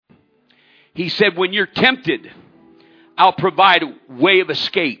He said, when you're tempted, I'll provide a way of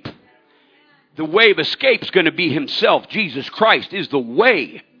escape. The way of escape is going to be himself. Jesus Christ is the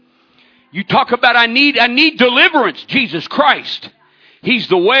way. You talk about, I need deliverance. Jesus Christ. He's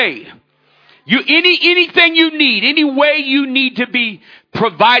the way. Anything you need, any way you need to be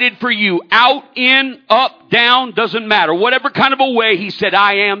provided for you, out, in, up, down, doesn't matter. Whatever kind of a way, he said,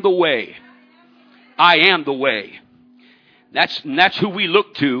 I am the way. I am the way. That's who we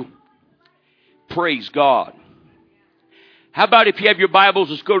look to. Praise God. How about if you have your Bibles,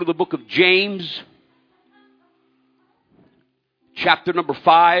 let's go to the book of James, chapter number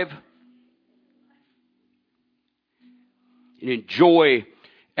 5. And enjoy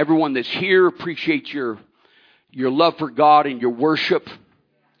everyone that's here. Appreciate your love for God and your worship.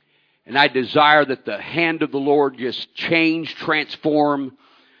 And I desire that the hand of the Lord just change, transform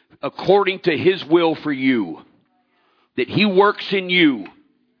according to his will for you. That he works in you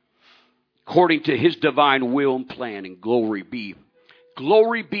according to his divine will and plan. And glory be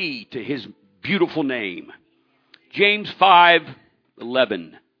to his beautiful name. James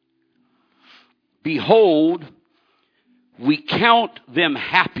 5:11. Behold, we count them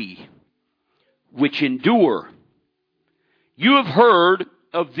happy which endure. You have heard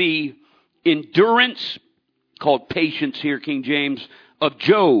of the endurance, called patience here, King James, of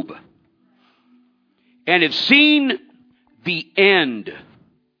Job, and have seen the end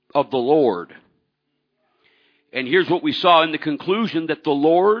of the Lord. And here's what we saw in the conclusion, that the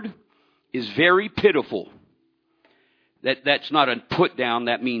Lord is very pitiful. That's not a put down,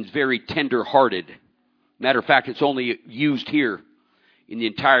 that means very tender-hearted. Matter of fact, it's only used here in the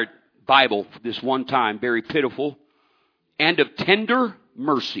entire Bible this one time. Very pitiful and of tender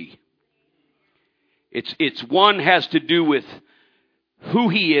mercy. It's one has to do with who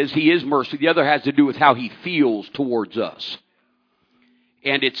he is mercy. The other has to do with how he feels towards us.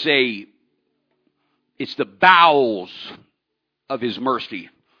 And it's the bowels of his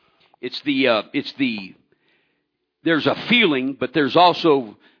mercy. There's a feeling, but there's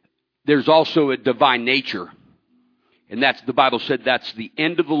also a divine nature. And the Bible said that's the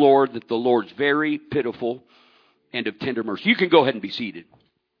end of the Lord, that the Lord's very pitiful and of tender mercy. You can go ahead and be seated.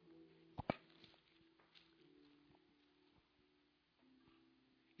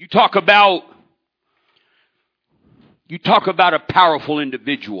 You talk about a powerful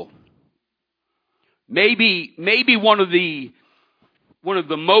individual. Maybe one of the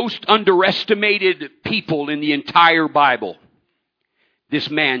most underestimated people in the entire Bible.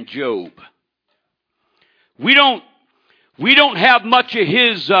 This man, Job. We don't have much of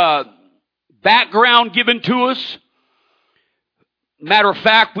his background given to us. Matter of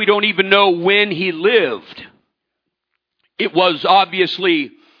fact, we don't even know when he lived. It was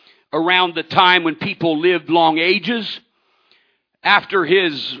obviously around the time when people lived long ages. After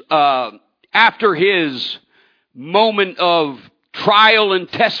his moment of trial and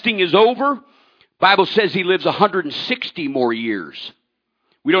testing is over, Bible says he lives 160 more years.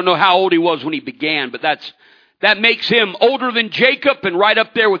 We don't know how old he was when he began, but that makes him older than Jacob and right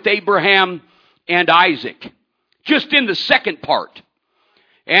up there with Abraham and Isaac. Just in the second part.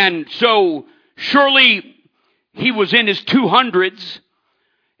 And so surely he was in his 200s.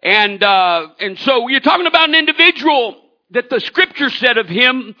 And so you're talking about an individual that the scripture said of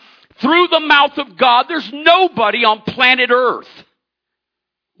him, through the mouth of God, there's nobody on planet Earth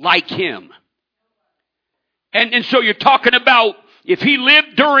like him. And so you're talking about, if he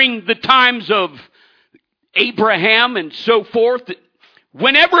lived during the times of Abraham and so forth,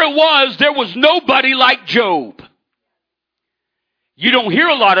 whenever it was, there was nobody like Job. You don't hear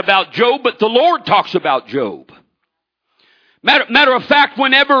a lot about Job, but the Lord talks about Job. Matter of fact,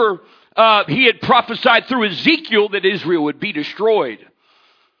 whenever he had prophesied through Ezekiel that Israel would be destroyed,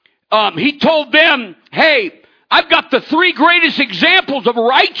 he told them, hey, I've got the 3 greatest examples of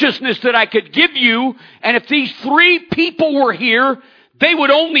righteousness that I could give you, and if these 3 people were here, they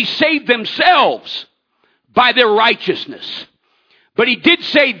would only save themselves by their righteousness. But he did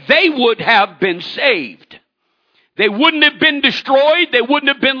say they would have been saved. They wouldn't have been destroyed, they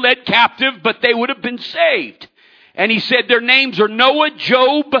wouldn't have been led captive, but they would have been saved. And he said their names are Noah,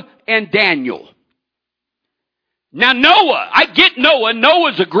 Job, and Daniel. Now Noah, I get Noah.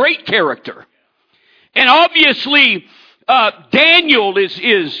 Noah's a great character. And obviously, Daniel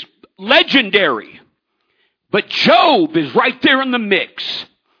is legendary. But Job is right there in the mix.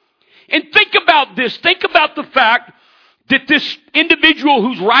 And think about this. Think about the fact that this individual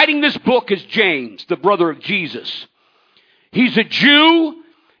who's writing this book is James, the brother of Jesus. He's a Jew.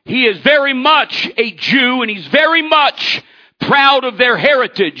 He is very much a Jew, and he's very much proud of their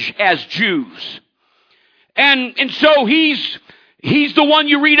heritage as Jews. And so he's He's the one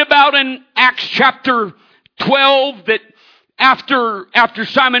you read about in Acts chapter 12 that after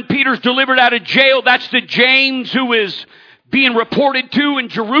Simon Peter's delivered out of jail, that's the James who is being reported to in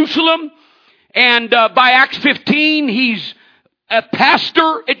Jerusalem. And by Acts 15, he's a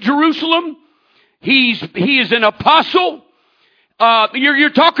pastor at Jerusalem. He is an apostle. You're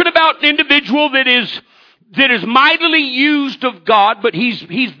talking about an individual that is mightily used of God, but he's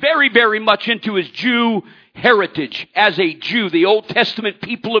very, very much into his Jew heritage as a Jew, the Old Testament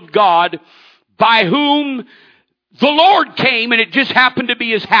people of God, by whom the Lord came, and it just happened to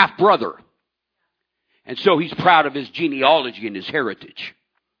be his half-brother. And so he's proud of his genealogy and his heritage.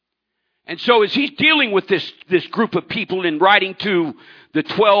 And so as he's dealing with this group of people and writing to the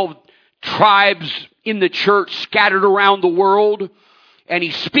 12 tribes in the church scattered around the world, and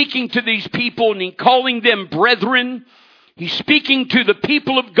he's speaking to these people and he's calling them brethren, he's speaking to the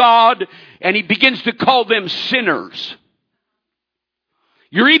people of God, and he begins to call them sinners.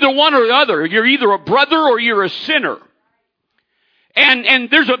 You're either one or the other. You're either a brother or you're a sinner. And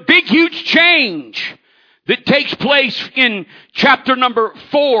there's a big, huge change that takes place in chapter number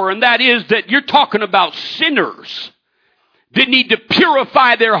 4, and that is that you're talking about sinners that need to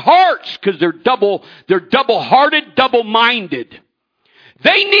purify their hearts because they're double-hearted, double-minded.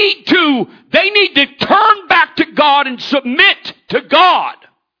 They need to turn back to God and submit to God.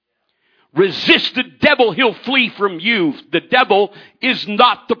 Resist the devil, he'll flee from you. The devil is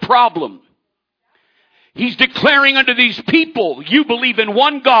not the problem. He's declaring unto these people, you believe in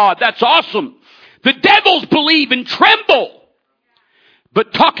one God, that's awesome. The devils believe and tremble.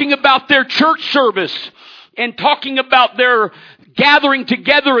 But talking about their church service and talking about their gathering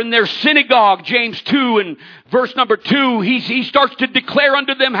together in their synagogue, James 2 and verse number 2, he starts to declare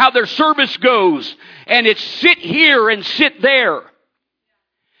unto them how their service goes. And it's sit here and sit there.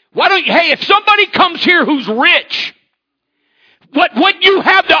 Hey, if somebody comes here who's rich, what you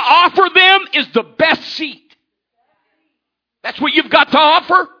have to offer them is the best seat. That's what you've got to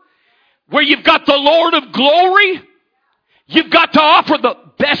offer. Where you've got the Lord of glory, you've got to offer the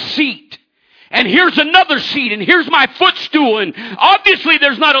best seat. And here's another seat, and here's my footstool. And obviously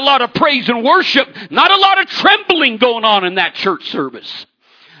there's not a lot of praise and worship, not a lot of trembling going on in that church service.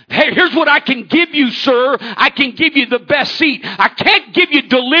 Hey, here's what I can give you, sir. I can give you the best seat. I can't give you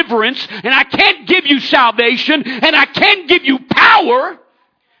deliverance, and I can't give you salvation, and I can't give you power,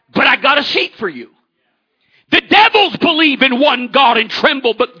 but I got a seat for you. The devils believe in one God and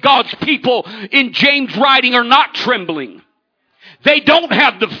tremble, but God's people in James' writing are not trembling. They don't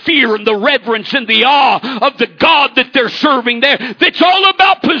have the fear and the reverence and the awe of the God that they're serving there. It's all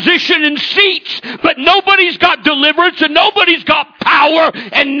about position and seats, but nobody's got deliverance and nobody's got power.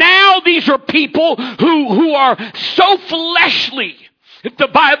 And now these are people who are so fleshly. If the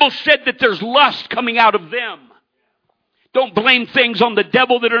Bible said that there's lust coming out of them. Don't blame things on the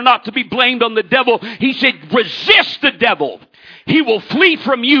devil that are not to be blamed on the devil. He said, resist the devil. He will flee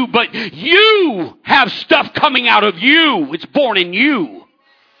from you, but you have stuff coming out of you. It's born in you.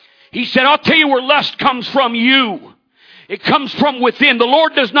 He said, I'll tell you where lust comes from you. It comes from within. The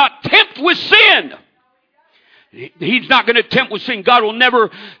Lord does not tempt with sin. He's not going to tempt with sin. God will never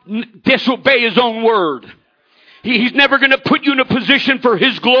disobey His own word. He's never going to put you in a position for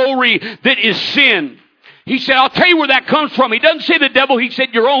His glory that is sin. He said, I'll tell you where that comes from. He doesn't say the devil. He said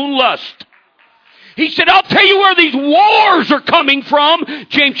your own lust. He said, I'll tell you where these wars are coming from.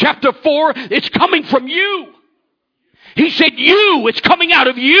 James chapter 4, it's coming from you. He said it's coming out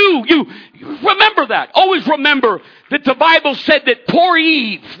of you. You remember that. Always remember that the Bible said that poor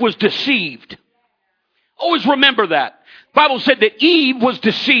Eve was deceived. Always remember that. The Bible said that Eve was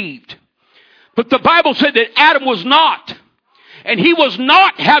deceived. But the Bible said that Adam was not. And he was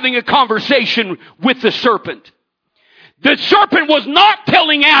not having a conversation with the serpent. The serpent was not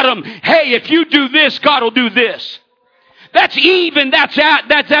telling Adam, hey, if you do this, God will do this. That's Eve and that's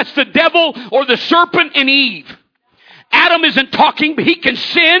the devil or the serpent and Eve. Adam isn't talking, but he can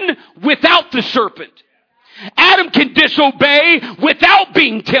sin without the serpent. Adam can disobey without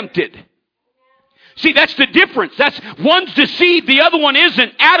being tempted. See, that's the difference. One's deceived, the other one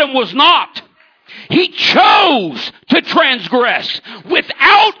isn't. Adam was not. He chose to transgress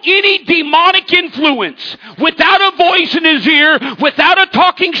without any demonic influence, without a voice in his ear, without a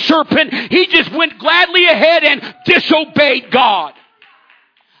talking serpent. He just went gladly ahead and disobeyed God.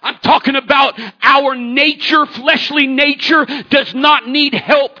 I'm talking about our nature, fleshly nature, does not need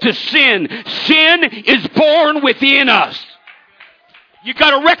help to sin. Sin is born within us. You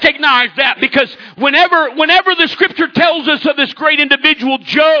got to recognize that, because whenever the scripture tells us of this great individual,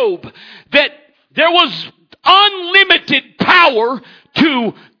 Job, that there was unlimited power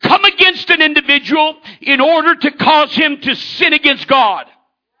to come against an individual in order to cause him to sin against God.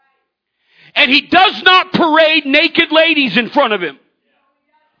 And he does not parade naked ladies in front of him.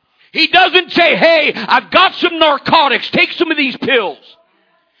 He doesn't say, hey, I've got some narcotics, take some of these pills.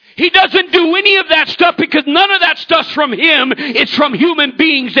 He doesn't do any of that stuff because none of that stuff's from him. It's from human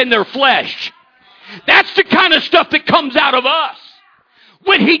beings in their flesh. That's the kind of stuff that comes out of us.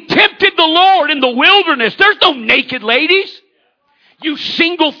 When he tempted the Lord in the wilderness, there's no naked ladies. You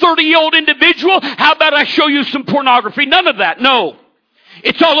single 30-year-old individual, how about I show you some pornography? None of that, no.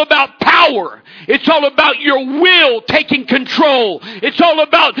 It's all about power. It's all about your will taking control. It's all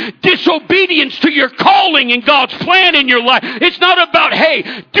about disobedience to your calling and God's plan in your life. It's not about,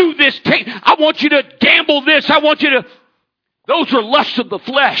 hey, do this, I want you to gamble this, those are lusts of the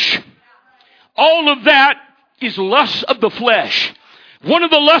flesh. All of that is lusts of the flesh. One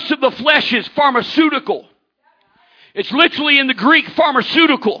of the lusts of the flesh is pharmaceutical. It's literally in the Greek,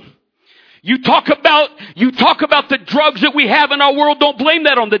 pharmaceutical. You talk about the drugs that we have in our world. Don't blame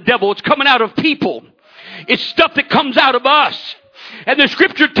that on the devil. It's coming out of people. It's stuff that comes out of us. And the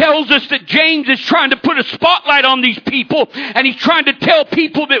scripture tells us that James is trying to put a spotlight on these people. And he's trying to tell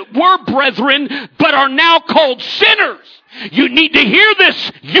people that were brethren, but are now called sinners. You need to hear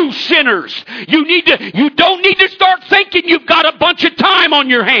this, you sinners. You don't need to start thinking you've got a bunch of time on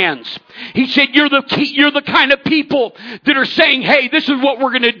your hands. He said, you're the kind of people that are saying, hey, this is what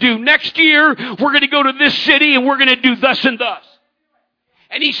we're going to do. Next year, we're going to go to this city and we're going to do thus and thus.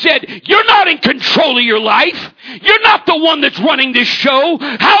 And he said, you're not in control of your life. You're not the one that's running this show.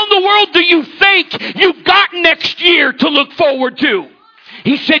 How in the world do you think you've got next year to look forward to?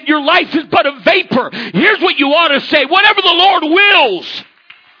 He said, your life is but a vapor. Here's what you ought to say. Whatever the Lord wills.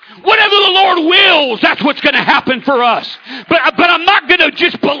 Whatever the Lord wills, that's what's going to happen for us. But I'm not going to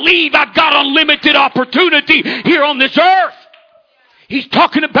just believe I've got unlimited opportunity here on this earth. He's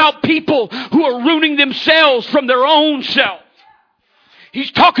talking about people who are ruining themselves from their own self.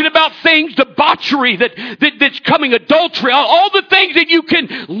 He's talking about things, debauchery, that's coming, adultery, all the things that you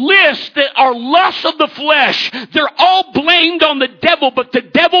can list that are lusts of the flesh. They're all blamed on the devil, but the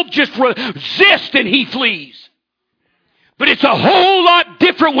devil just resists and he flees. But it's a whole lot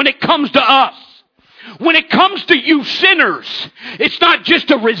different when it comes to us. When it comes to you sinners, it's not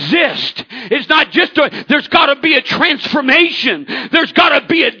just a resist. It's not just there's got to be a transformation. There's got to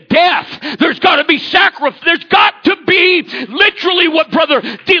be a death. There's got to be sacrifice. There's got to be literally what Brother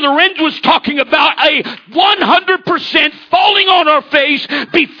De Lorenz was talking about, a 100% falling on our face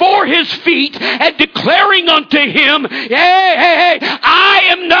before His feet and declaring unto Him, hey, I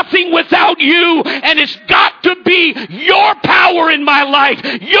am nothing without you, and it's got to be your power in my life,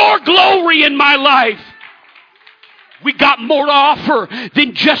 your glory in my life. We got more to offer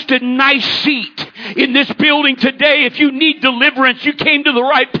than just a nice seat in this building today. If you need deliverance, you came to the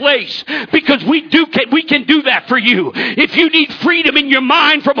right place, because we can do that for you. If you need freedom in your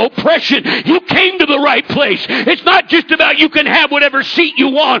mind from oppression, you came to the right place. It's not just about you can have whatever seat you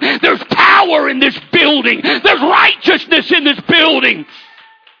want. There's power in this building. There's righteousness in this building.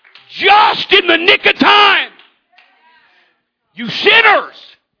 Just in the nick of time. You sinners.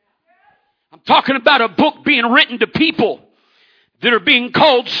 I'm talking about a book being written to people that are being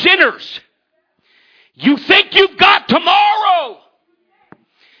called sinners. You think you've got tomorrow.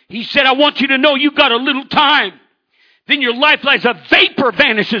 He said, I want you to know you've got a little time. Then your life like a vapor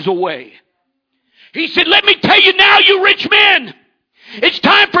vanishes away. He said, let me tell you now, you rich men, it's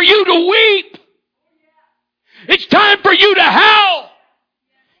time for you to weep. It's time for you to howl.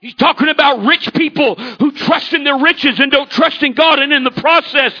 He's talking about rich people who trust in their riches and don't trust in God, and in the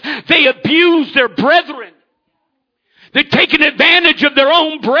process, they abuse their brethren. They're taking advantage of their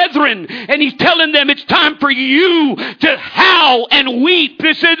own brethren, and he's telling them it's time for you to howl and weep.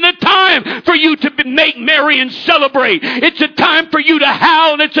 This isn't a time for you to make merry and celebrate. It's a time for you to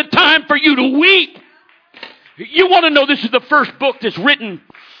howl, and it's a time for you to weep. You want to know this is the first book that's written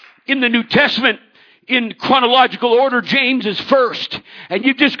in the New Testament. In chronological order, James is first. And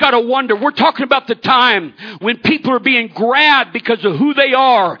you just got to wonder, we're talking about the time when people are being grabbed because of who they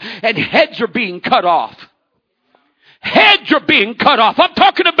are, and heads are being cut off. Heads are being cut off. I'm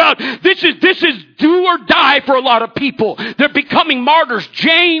talking about this is do or die for a lot of people. They're becoming martyrs.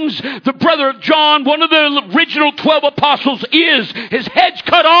 James, the brother of John, one of the original 12 apostles, his head's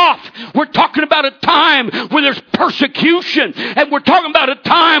cut off. We're talking about a time when there's persecution, and we're talking about a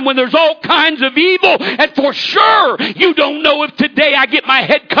time when there's all kinds of evil, and for sure you don't know if today I get my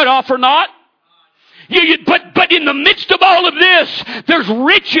head cut off or not. But in the midst of all of this, there's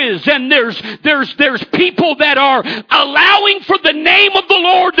riches, and there's people that are allowing for the name of the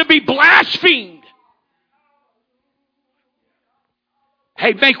Lord to be blasphemed.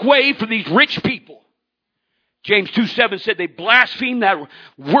 Hey, make way for these rich people. James 2:7 said they blaspheme that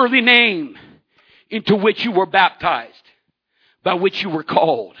worthy name into which you were baptized, by which you were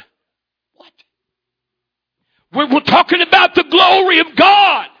called. What? We're talking about the glory of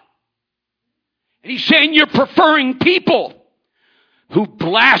God. And he's saying you're preferring people who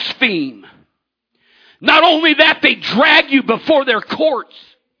blaspheme. Not only that, they drag you before their courts.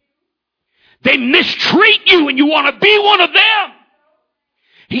 They mistreat you and you want to be one of them.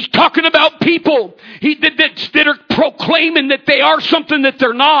 He's talking about people that are proclaiming that they are something that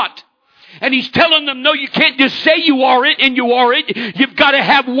they're not. And he's telling them, no, you can't just say you are it and you are it. You've got to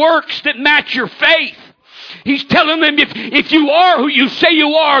have works that match your faith. He's telling them if you are who you say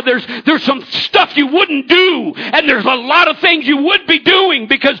you are, there's some stuff you wouldn't do. And there's a lot of things you would be doing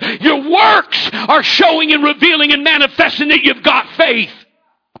because your works are showing and revealing and manifesting that you've got faith.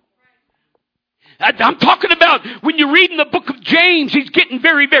 I'm talking about when you read in the book of James, he's getting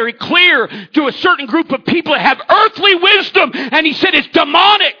very, very clear to a certain group of people that have earthly wisdom. And he said it's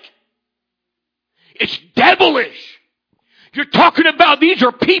demonic. It's devilish. You're talking about these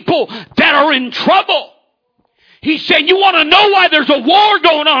are people that are in trouble. He's saying you want to know why there's a war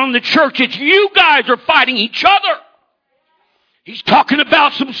going on in the church. It's you guys are fighting each other. He's talking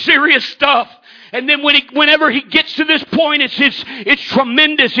about some serious stuff. And then whenever he gets to this point, it's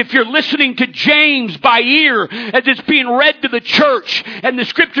tremendous. If you're listening to James by ear as it's being read to the church, and the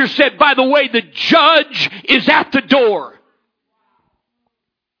scripture said, by the way, the judge is at the door.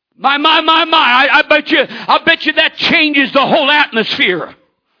 My. I bet you that changes the whole atmosphere.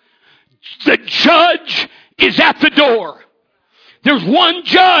 The judge is at the door. There's one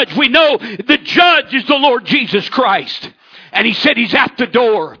judge. We know the judge is the Lord Jesus Christ. And he said he's at the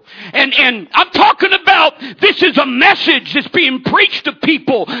door. And I'm talking about this is a message that's being preached to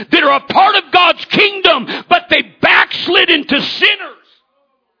people that are a part of God's kingdom, but they backslid into sinners.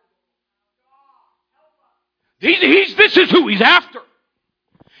 This is who he's after.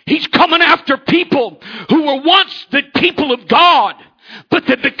 He's coming after people who were once the people of God, but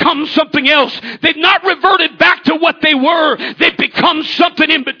they've become something else. They've not reverted back to what they were. They've become something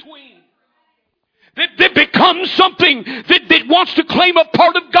in between. They've become something that wants to claim a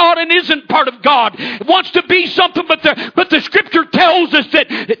part of God and isn't part of God. It wants to be something, but the scripture tells us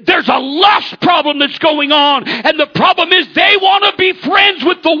that there's a lust problem that's going on. And the problem is they want to be friends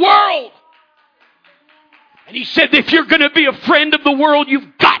with the world. And he said, if you're going to be a friend of the world,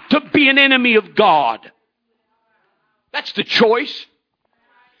 you've got to be an enemy of God. That's the choice.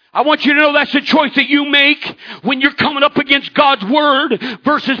 I want you to know that's the choice that you make when you're coming up against God's word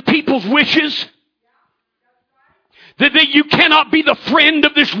versus people's wishes. That you cannot be the friend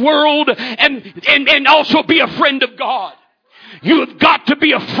of this world and also be a friend of God. You have got to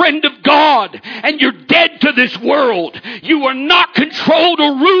be a friend of God, and you're dead to this world. You are not controlled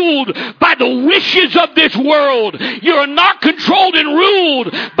or ruled by the wishes of this world. You are not controlled and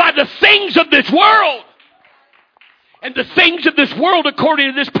ruled by the things of this world. And the things of this world, according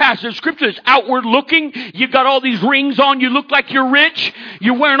to this passage of scripture, is outward looking. You've got all these rings on. You look like you're rich.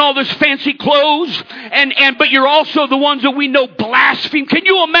 You're wearing all this fancy clothes. But you're also the ones that we know blaspheme. Can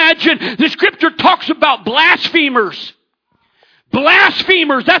you imagine? The scripture talks about blasphemers.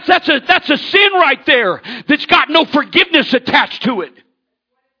 Blasphemers. That's a sin right there. That's got no forgiveness attached to it.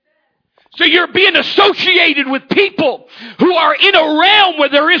 So you're being associated with people who are in a realm where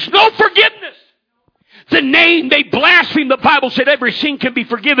there is no forgiveness. The name they blaspheme, the Bible said every sin can be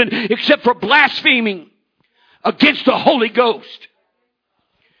forgiven except for blaspheming against the Holy Ghost.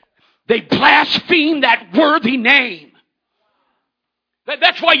 They blaspheme that worthy name.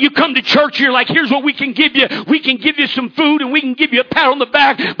 That's why you come to church, you're like, here's what we can give you. We can give you some food and we can give you a pat on the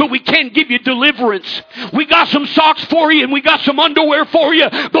back, but we can't give you deliverance. We got some socks for you and we got some underwear for you,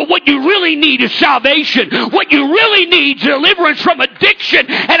 but what you really need is salvation. What you really need is deliverance from addiction.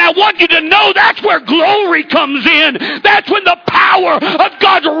 And I want you to know that's where glory comes in. That's when the power of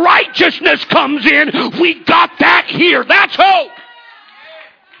God's righteousness comes in. We got that here. That's hope.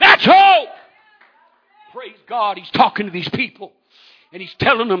 That's hope. Praise God. He's talking to these people. And he's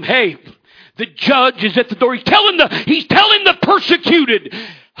telling them, hey, the judge is at the door. He's telling the persecuted,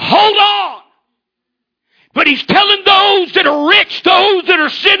 hold on. But he's telling those that are rich, those that are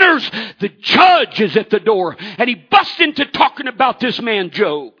sinners, the judge is at the door. And he busts into talking about this man,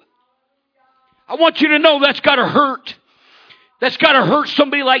 Job. I want you to know that's got to hurt. That's got to hurt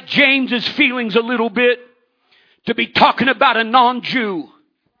somebody like James's feelings a little bit to be talking about a non-Jew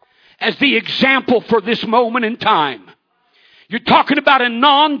as the example for this moment in time. You're talking about a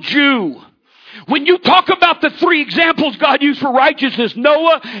non-Jew. When you talk about the three examples God used for righteousness,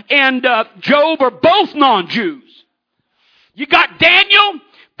 Noah and Job are both non-Jews. You got Daniel,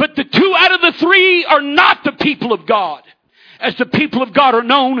 but the 2 out of the 3 are not the people of God, as the people of God are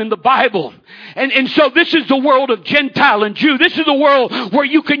known in the Bible. And so this is the world of Gentile and Jew. This is the world where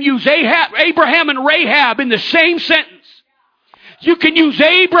you can use Abraham and Rahab in the same sentence. You can use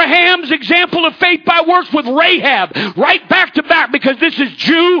Abraham's example of faith by works with Rahab right back to back, because this is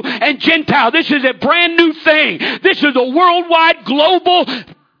Jew and Gentile. This is a brand new thing. This is a worldwide, global,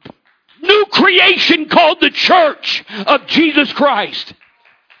 new creation called the Church of Jesus Christ.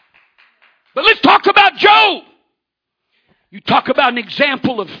 But let's talk about Job. You talk about an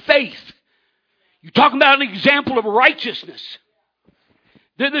example of faith. You talk about an example of righteousness.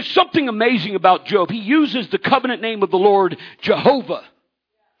 There's something amazing about Job. He uses the covenant name of the Lord, Jehovah,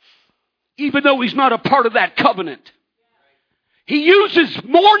 even though he's not a part of that covenant. He uses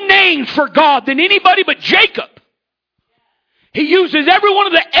more names for God than anybody but Jacob. He uses every one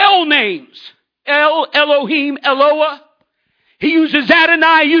of the El names. El, Elohim, Eloah. He uses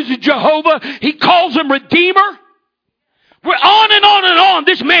Adonai, he uses Jehovah. He calls him Redeemer. We're on and on and on.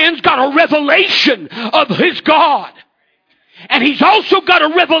 This man's got a revelation of his God. And he's also got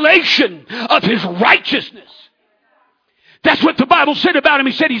a revelation of his righteousness. That's what the Bible said about him.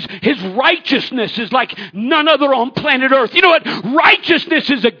 He said his righteousness is like none other on planet Earth. You know what? Righteousness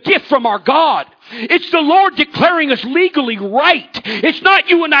is a gift from our God. It's the Lord declaring us legally right. It's not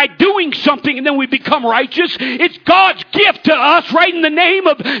you and I doing something and then we become righteous. It's God's gift to us right in the name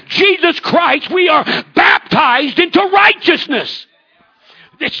of Jesus Christ. We are baptized into righteousness.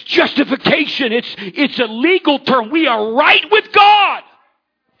 It's justification. It's a legal term. We are right with God.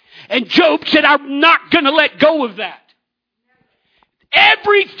 And Job said, I'm not going to let go of that.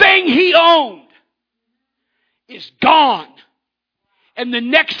 Everything he owned is gone. And the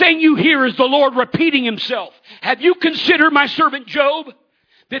next thing you hear is the Lord repeating himself. Have you considered my servant Job?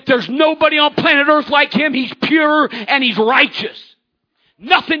 That there's nobody on planet Earth like him. He's pure and he's righteous.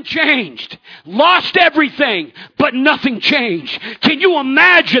 Nothing changed. Lost everything, but nothing changed. Can you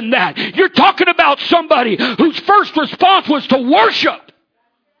imagine that? You're talking about somebody whose first response was to worship.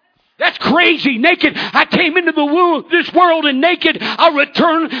 That's crazy. Naked, I came into this world, and naked I'll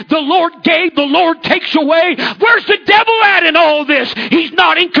return. The Lord gave, the Lord takes away. Where's the devil at in all this? He's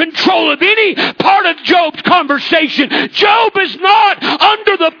not in control of any part of Job's conversation. Job is not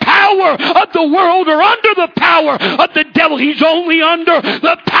under the power of the world or under the power of the devil. He's only under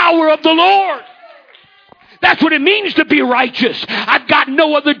the power of the Lord. That's what it means to be righteous. I've got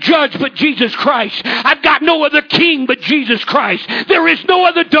no other judge but Jesus Christ. I've got no other king but Jesus Christ. There is no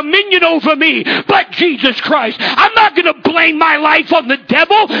other dominion over me but Jesus Christ. I'm not going to blame my life on the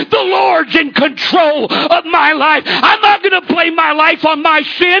devil. The Lord's in control of my life. I'm not going to blame my life on my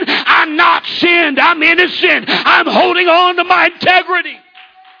sin. I'm not sinned. I'm innocent. I'm holding on to my integrity.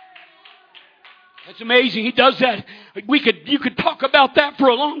 That's amazing. He does that. You could talk about that for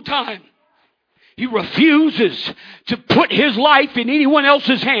a long time. He refuses to put his life in anyone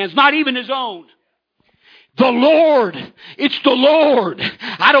else's hands, not even his own. The Lord. It's the Lord.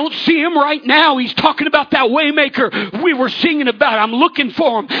 I don't see him right now. He's talking about that waymaker we were singing about. I'm looking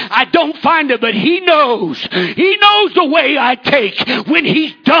for him. I don't find him, but he knows. He knows the way I take. When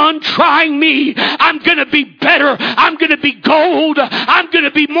he's done trying me, I'm going to be better. I'm going to be gold. I'm going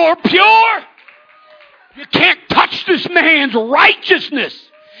to be more pure. You can't touch this man's righteousness.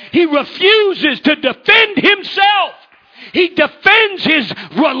 He refuses to defend himself. He defends his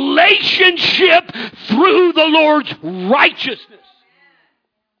relationship through the Lord's righteousness.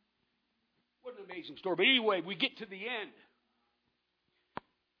 What an amazing story. But anyway, we get to the end.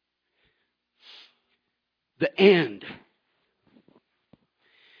 The end.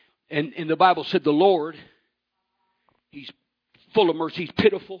 And the Bible said the Lord, he's full of mercy. He's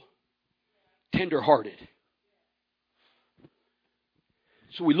pitiful, tender-hearted.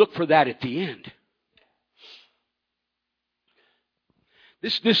 So we look for that at the end.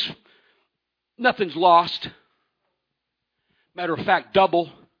 This nothing's lost. Matter of fact, double.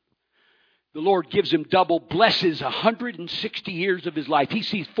 The Lord gives him double, blesses 160 years of his life. He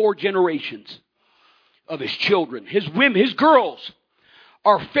sees 4 generations of his children. His women, his girls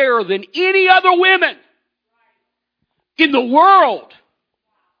are fairer than any other women in the world.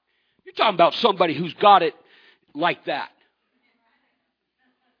 You're talking about somebody who's got it like that.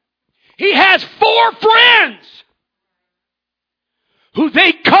 He has 4 friends who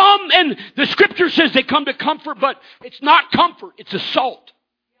they come, and the scripture says they come to comfort, but it's not comfort, it's assault.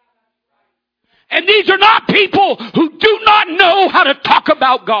 And these are not people who do not know how to talk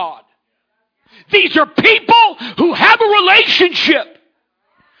about God. These are people who have a relationship,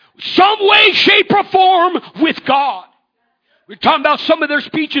 some way, shape, or form with God. We're talking about some of their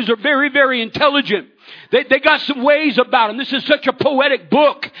speeches are very, very intelligent. They got some ways about them. This is such a poetic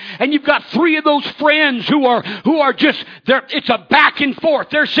book. And you've got three of those friends who are just, it's a back and forth.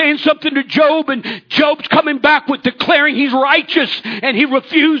 They're saying something to Job, and Job's coming back with declaring he's righteous, and he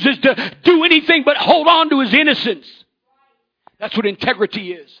refuses to do anything but hold on to his innocence. That's what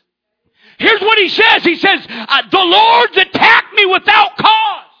integrity is. Here's what he says. He says, the Lord's attacked me without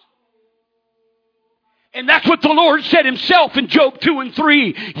cause. And that's what the Lord said himself in Job 2 and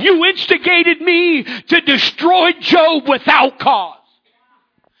 3. You instigated me to destroy Job without cause.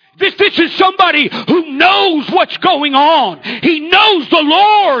 This is somebody who knows what's going on. He knows the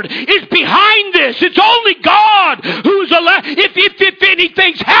Lord is behind this. It's only God who's allowed. If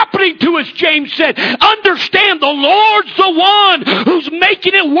anything's happening to us, James said, understand the Lord's the one who's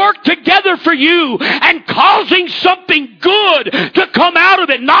making it work together for you and causing something good to come out of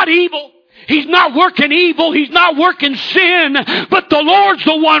it, not evil. He's not working evil. He's not working sin. But the Lord's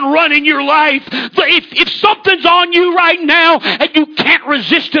the one running your life. If something's on you right now and you can't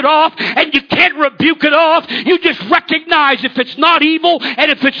resist it off and you can't rebuke it off, you just recognize if it's not evil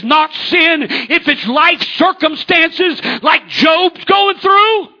and if it's not sin, if it's life circumstances like Job's going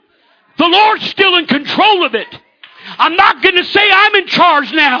through, the Lord's still in control of it. I'm not going to say I'm in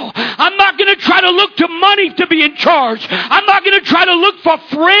charge now. I'm not going to try to look to money to be in charge. I'm not going to try to look for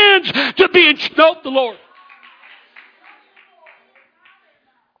friends to be in charge. Nope, the Lord.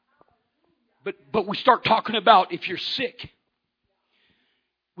 But we start talking about if you're sick.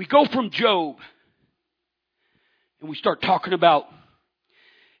 We go from Job and we start talking about,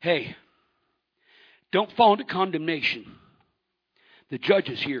 hey, don't fall into condemnation. The judge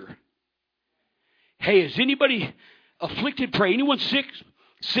is here. Hey, is anybody afflicted? Pray. Anyone sick?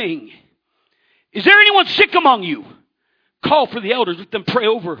 Sing. Is there anyone sick among you? Call for the elders. Let them pray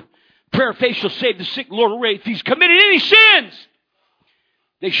over. Prayer of faith shall save the sick. Lord will raise. If he's committed any sins,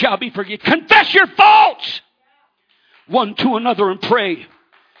 they shall be forgiven. Confess your faults one to another and pray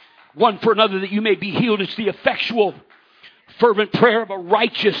one for another that you may be healed. It's the effectual, fervent prayer of a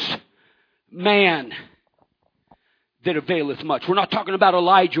righteous man that availeth much. We're not talking about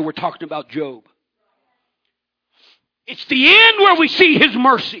Elijah. We're talking about Job. It's the end where we see his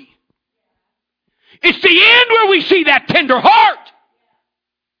mercy. It's the end where we see that tender heart.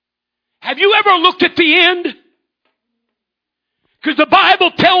 Have you ever looked at the end? Because the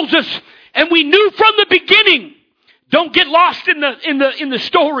Bible tells us, and we knew from the beginning, don't get lost in the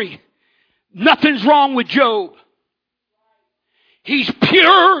story. Nothing's wrong with Job. He's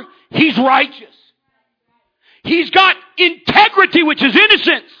pure, he's righteous. He's got integrity, which is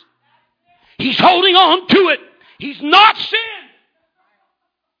innocence. He's holding on to it. He's not sinned.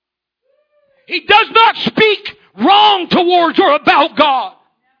 He does not speak wrong towards or about God.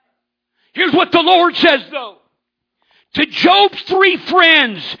 Here's what the Lord says though. To Job's three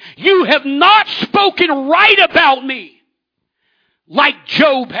friends, you have not spoken right about me like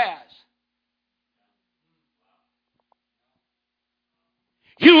Job has.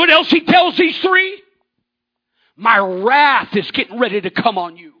 You know what else he tells these three? My wrath is getting ready to come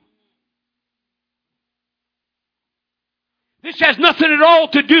on you. This has nothing at all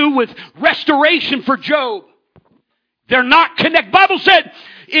to do with restoration for Job. They're not connected. Bible said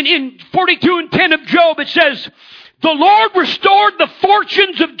in 42 and 10 of Job, it says, the Lord restored the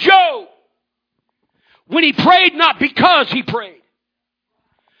fortunes of Job when he prayed, not because he prayed.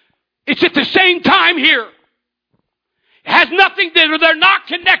 It's at the same time here. It has nothing to do, they're not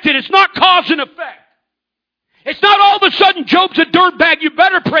connected. It's not cause and effect. It's not all of a sudden Job's a dirtbag, you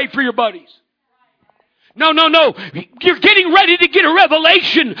better pray for your buddies. No. You're getting ready to get a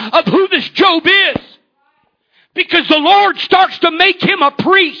revelation of who this Job is. Because the Lord starts to make him a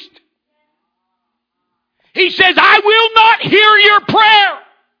priest. He says, I will not hear your prayer.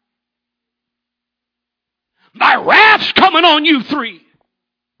 My wrath's coming on you three.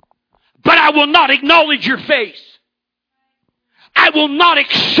 But I will not acknowledge your face. I will not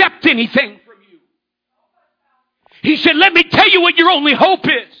accept anything from you. He said, let me tell you what your only hope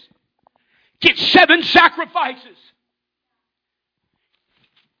is. Get 7 sacrifices.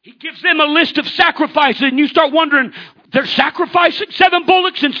 He gives them a list of sacrifices and you start wondering, they're sacrificing 7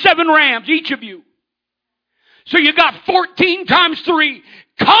 bullocks and 7 rams, each of you. So you got 14 times 3.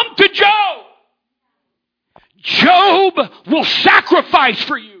 Come to Job. Job will sacrifice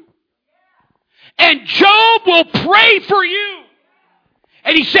for you. And Job will pray for you.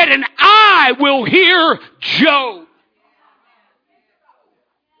 And he said, and I will hear Job.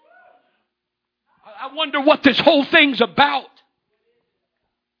 I wonder what this whole thing's about.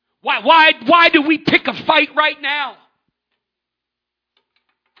 Why do we pick a fight right now?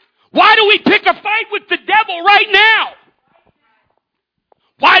 Why do we pick a fight with the devil right now?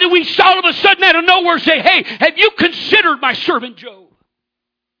 Why do we all of a sudden out of nowhere say, hey, have you considered my servant Job?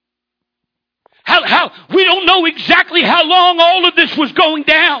 We don't know exactly how long all of this was going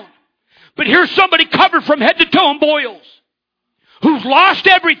down. But here's somebody covered from head to toe in boils, who's lost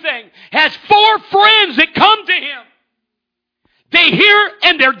everything, has 4 friends that come to him. They hear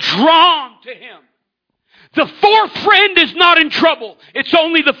and they're drawn to him. The 4th friend is not in trouble. It's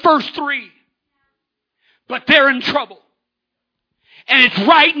only the first 3. But they're in trouble. And it's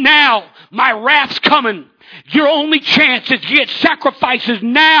right now. My wrath's coming. Your only chance is to get sacrifices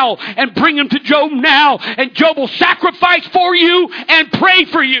now and bring them to Job now. And Job will sacrifice for you and pray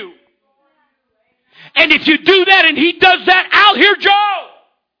for you. And if you do that and he does that, I'll hear Job.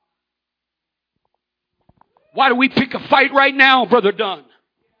 Why do we pick a fight right now, Brother Dunn?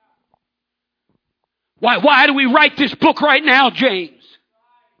 Why do we write this book right now, James?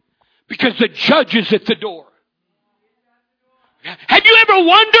 Because the judge is at the door. Have you ever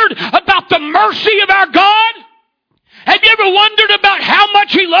wondered about the mercy of our God? Have you ever wondered about how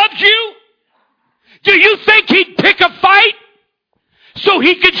much He loves you? Do you think He'd pick a fight so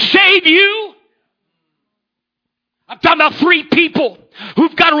He could save you? I'm talking about 3 people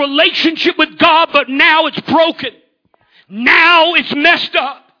who've got a relationship with God, but now it's broken. Now it's messed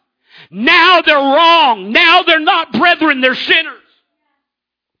up. Now they're wrong. Now they're not brethren, they're sinners.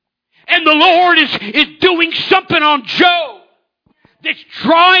 And the Lord is doing something on Job that's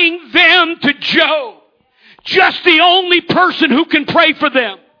drawing them to Job. Just the only person who can pray for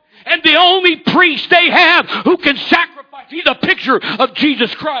them. And the only priest they have who can sacrifice. He's a picture of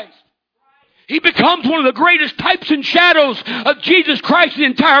Jesus Christ. He becomes one of the greatest types and shadows of Jesus Christ in the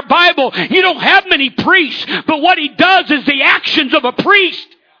entire Bible. You don't have many priests, but what He does is the actions of a priest.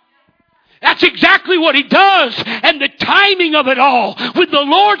 That's exactly what He does. And the timing of it all, when the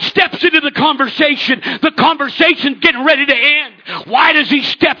Lord steps into the conversation's getting ready to end. Why does He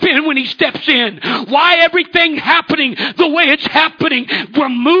step in when He steps in? Why everything happening the way it's happening? We're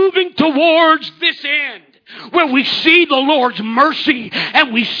moving towards this end, where we see the Lord's mercy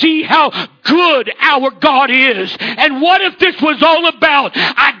and we see how good our God is. And what if this was all about,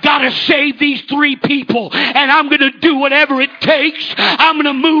 I gotta save these 3 people and I'm gonna do whatever it takes. I'm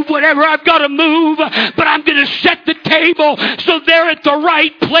gonna move whatever I've gotta move, but I'm gonna set the table so they're at the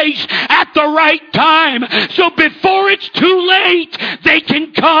right place at the right time. So before it's too late, they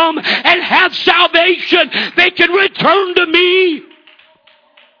can come and have salvation. They can return to me.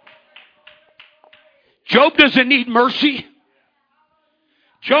 Job doesn't need mercy.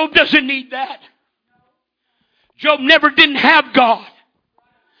 Job doesn't need that. Job never didn't have God.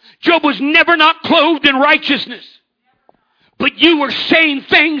 Job was never not clothed in righteousness. But you were saying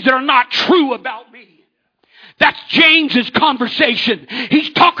things that are not true about me. That's James's conversation.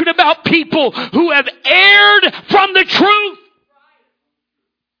 He's talking about people who have erred from the truth.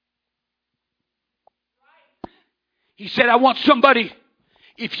 He said, I want somebody,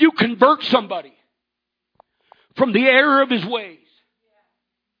 if you convert somebody from the error of his ways,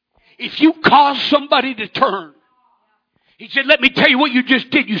 if you cause somebody to turn, he said, let me tell you what you just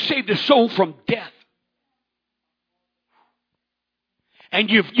did. You saved a soul from death. And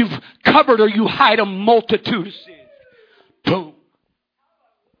you've covered or you hide a multitude of sins. Boom.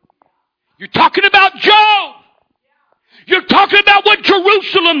 You're talking about Job. You're talking about what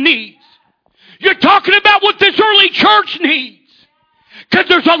Jerusalem needs. You're talking about what this early church needs. Because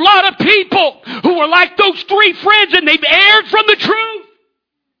there's a lot of people who are like those 3 friends and they've erred from the truth.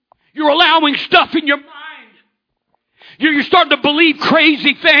 You're allowing stuff in your mind. You're starting to believe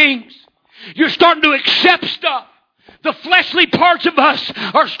crazy things. You're starting to accept stuff. The fleshly parts of us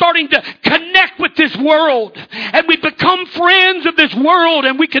are starting to connect with this world. And we become friends of this world.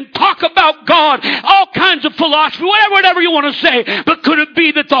 And we can talk about God. All kinds of philosophy. Whatever you want to say. But could it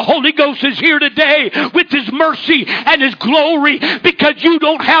be that the Holy Ghost is here today with His mercy and His glory? Because you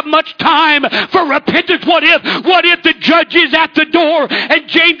don't have much time for repentance. What if the judge is at the door and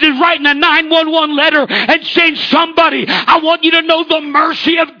James is writing a 911 letter and saying, somebody, I want you to know the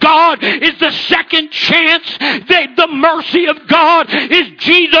mercy of God is the second chance. The mercy of God is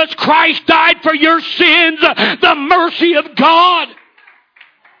Jesus Christ died for your sins. The mercy of God.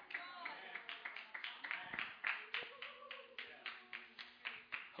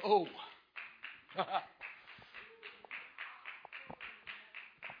 Oh.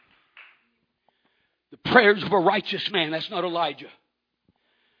 The prayers of a righteous man. That's not Elijah.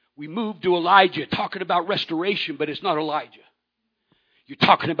 We moved to Elijah talking about restoration, but it's not Elijah. You're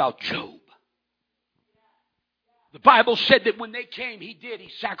talking about Job. The Bible said that when they came, He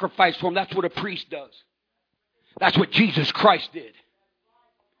sacrificed for them. That's what a priest does. That's what Jesus Christ did.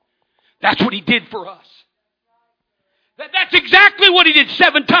 That's what He did for us. That's exactly what he did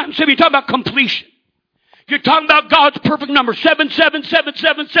 7 times 7. You're talking about completion. You're talking about God's perfect number,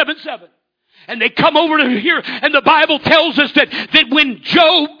 7777777. And they come over to here, and the Bible tells us that when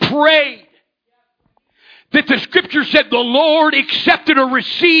Job prayed, that the scripture said the Lord accepted or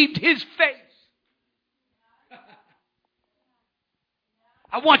received his faith.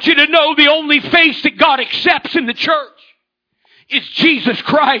 I want you to know the only face that God accepts in the church is Jesus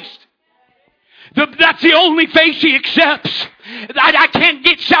Christ. That's the only face he accepts. I can't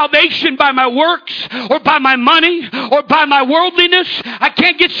get salvation by my works or by my money or by my worldliness. I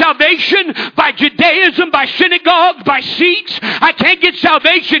can't get salvation by Judaism, by synagogues, by seats. I can't get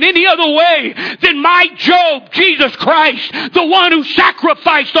salvation any other way than my Job, Jesus Christ, the one who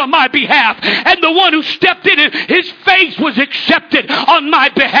sacrificed on my behalf and the one who stepped in and his face was accepted on my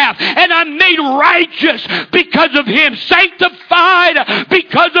behalf. And I'm made righteous because of him, sanctified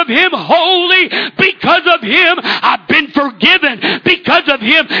because of him, holy because of him. I've been forgiven. Because of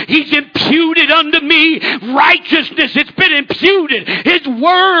him, he's imputed unto me righteousness. It's been imputed. His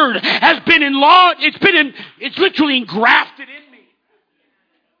word has been enlarged. It's literally engrafted in me.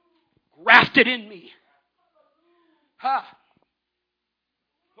 Grafted in me. Ha.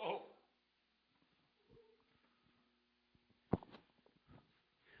 Oh.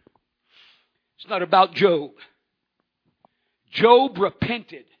 It's not about Job. Job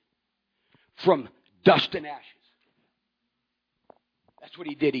repented from dust and ashes. That's what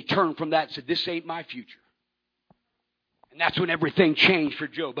he did. He turned from that and said, this ain't my future. And that's when everything changed for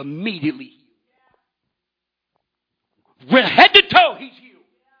Job. Immediately healed. Head to toe, he's healed.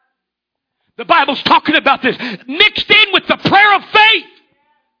 The Bible's talking about this. Mixed in with the prayer of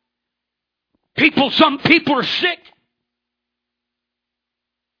faith. Some people are sick.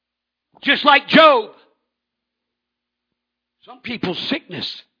 Just like Job. Some people's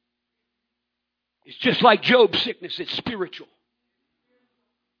sickness is just like Job's sickness. It's spiritual.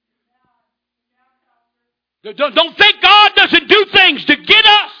 Don't think God doesn't do things to get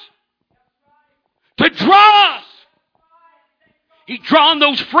us, to draw us. He's drawn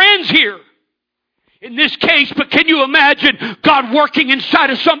those friends here in this case, but can you imagine God working inside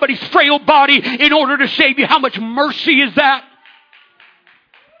of somebody's frail body in order to save you? How much mercy is that?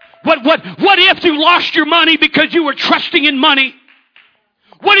 What if you lost your money because you were trusting in money?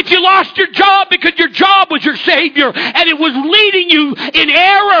 What if you lost your job because your job was your Savior and it was leading you in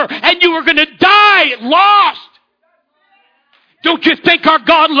error and you were going to die lost? Don't you think our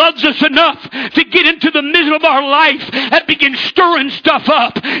God loves us enough to get into the middle of our life and begin stirring stuff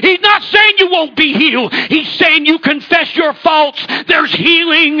up? He's not saying you won't be healed. He's saying you confess your faults. There's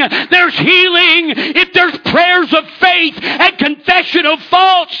healing. There's healing if there's prayers of faith and confession of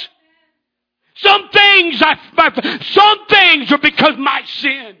faults. Some things are because my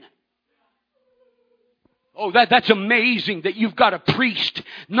sin. Oh, that's amazing that you've got a priest,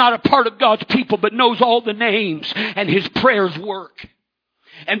 not a part of God's people, but knows all the names and his prayers work.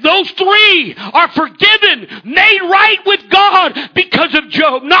 And those 3 are forgiven, made right with God because of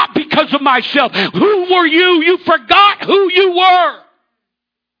Job, not because of myself. Who were you? You forgot who you were.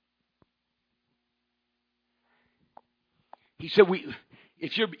 He said,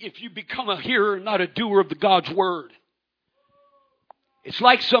 if you become a hearer and not a doer of the God's word, it's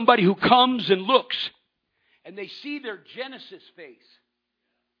like somebody who comes and looks and they see their Genesis face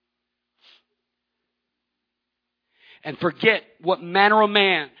and forget what manner of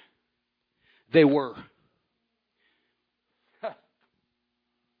man they were.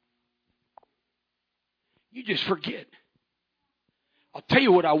 You just forget. I'll tell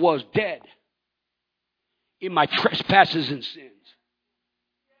you what I was, dead in my trespasses and sins.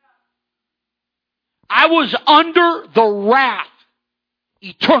 I was under the wrath,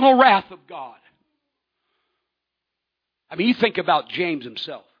 eternal wrath of God. I mean, you think about James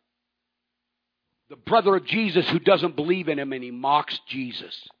himself. The brother of Jesus who doesn't believe in him and he mocks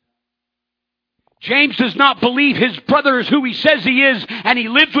Jesus. James does not believe his brother is who he says he is and he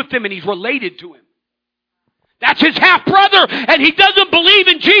lives with him and he's related to him. That's his half-brother and he doesn't believe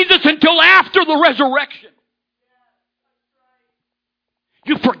in Jesus until after the resurrection.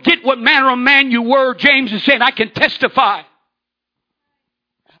 You forget what manner of man you were. James is saying, I can testify.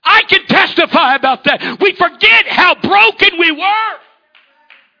 I can testify about that. We forget how broken we were.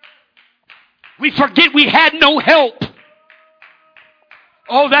 We forget we had no help.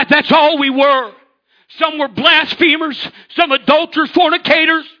 Oh, that's all we were. Some were blasphemers, some adulterers,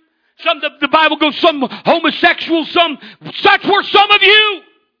 fornicators, some, the Bible goes, some homosexuals, such were some of you.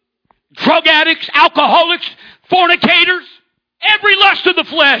 Drug addicts, alcoholics, fornicators, every lust of the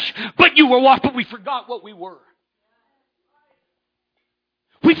flesh. But you were what? But we forgot what we were.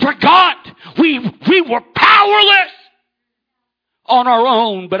 We forgot. We were powerless. on our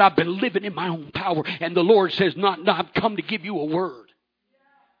own, but I've been living in my own power. And the Lord says, no, I've come to give you a word.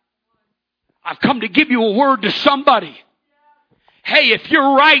 I've come to give you a word to somebody. Hey, if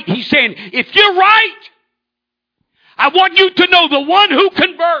you're right, He's saying, if you're right, I want you to know the one who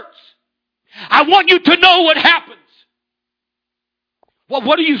converts. I want you to know what happens. Well,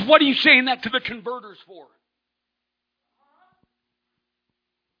 what are you saying that to the converters for?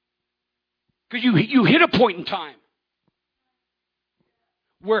 Because you hit a point in time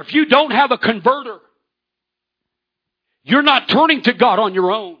where if you don't have a converter, you're not turning to God on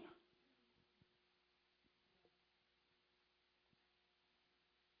your own.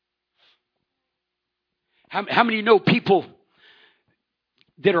 How many of you know people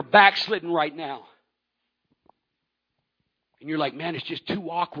that are backslidden right now? And you're like, man, it's just too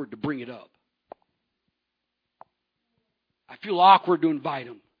awkward to bring it up. I feel awkward to invite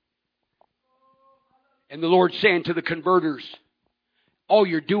them. And the Lord's saying to the converters, all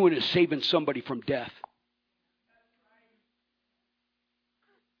you're doing is saving somebody from death.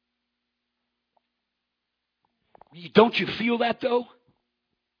 Don't you feel that though?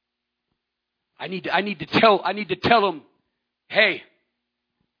 I need to tell them, hey,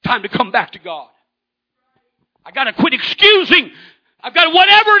 time to come back to God. I got to quit excusing. I've got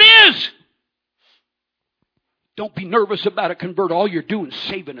whatever it is. Don't be nervous about a convert. All you're doing is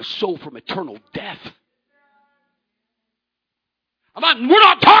saving a soul from eternal death. We're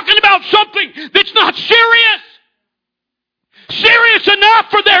not talking about something that's not serious. Serious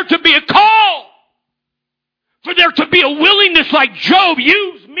enough for there to be a call. For there to be a willingness like Job,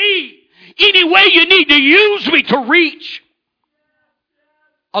 use me any way you need to use me to reach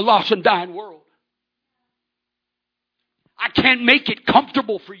a lost and dying world. I can't make it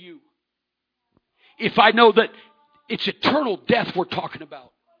comfortable for you if I know that it's eternal death we're talking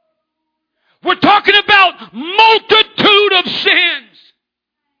about. We're talking about multitude of sins.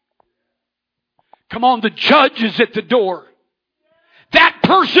 Come on, the judge is at the door. That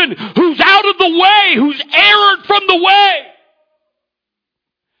person who's out of the way, who's erred from the way.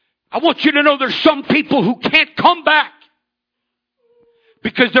 I want you to know there's some people who can't come back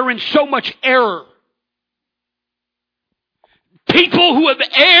because they're in so much error. People who have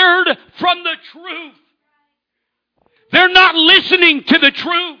erred from the truth. They're not listening to the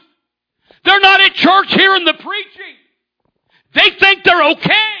truth. They're not at church hearing the preaching. They think they're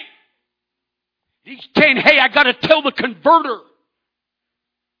okay. He's saying, hey, I got to tell the converter.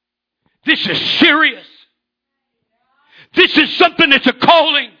 This is serious. This is something that's a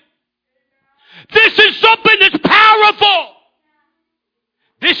calling. This is something that's powerful.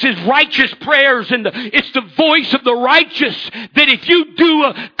 This is righteous prayers, and it's the voice of the righteous that if you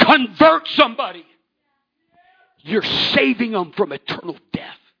do convert somebody, you're saving them from eternal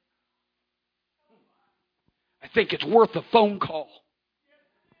death. I think it's worth a phone call.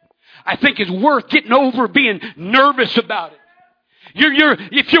 I think it's worth getting over being nervous about it.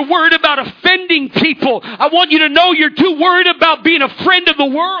 If you're worried about offending people, I want you to know you're too worried about being a friend of the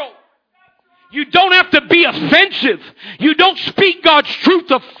world. You don't have to be offensive. You don't speak God's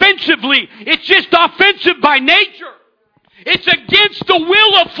truth offensively. It's just offensive by nature. It's against the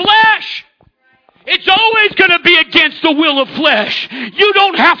will of flesh. It's always going to be against the will of flesh. You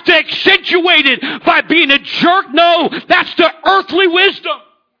don't have to accentuate it by being a jerk. No, that's the earthly wisdom.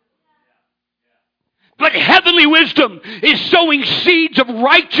 But heavenly wisdom is sowing seeds of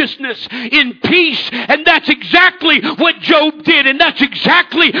righteousness in peace. And that's exactly what Job did. And that's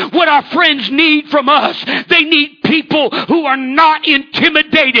exactly what our friends need from us. They need people who are not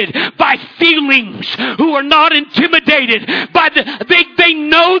intimidated by feelings. Who are not intimidated by they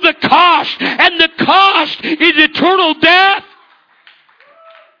know the cost. And the cost is eternal death.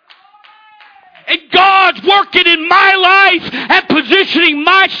 And God's working in my life and positioning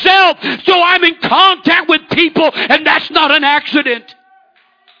myself so I'm in contact with people, and that's not an accident.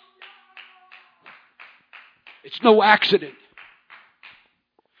 It's no accident.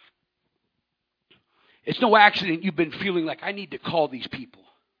 It's no accident you've been feeling like I need to call these people.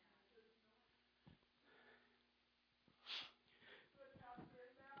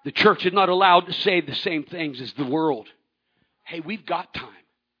 The church is not allowed to say the same things as the world. Hey, we've got time.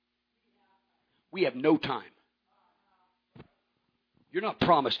 We have no time. You're not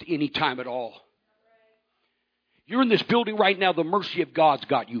promised any time at all. You're in this building right now. The mercy of God's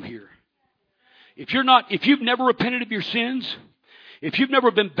got you here. If you've never repented of your sins, if you've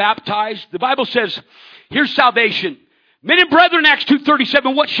never been baptized, the Bible says, here's salvation. Men and brethren, Acts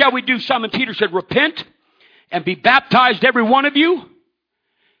 2:37, what shall we do? Simon Peter said, repent and be baptized, every one of you,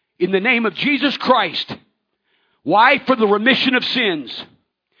 in the name of Jesus Christ. Why? For the remission of sins.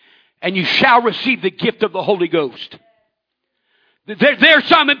 And you shall receive the gift of the Holy Ghost. There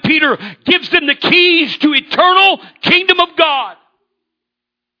Simon Peter gives them the keys to eternal kingdom of God.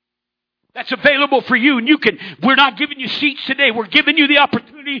 That's available for you. And we're not giving you seats today. We're giving you the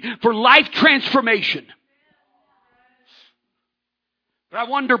opportunity for life transformation. But I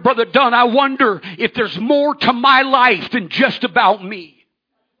wonder, Brother Dunn, I wonder if there's more to my life than just about me.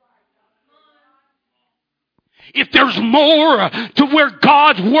 If there's more to where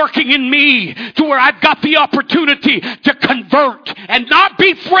God's working in me, to where I've got the opportunity to convert and not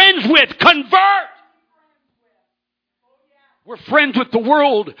be friends with, convert. We're friends with the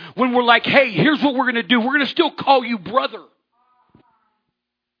world when we're like, hey, here's what we're going to do. We're going to still call you brother. The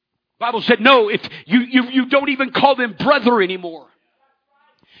Bible said, no, if you don't even call them brother anymore.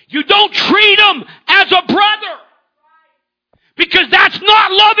 You don't treat them as a brother. Because that's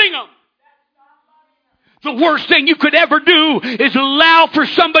not loving them. The worst thing you could ever do is allow for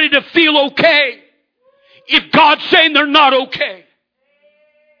somebody to feel okay if God's saying they're not okay.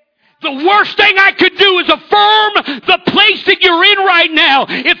 The worst thing I could do is affirm the place that you're in right now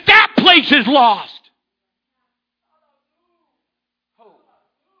if that place is lost.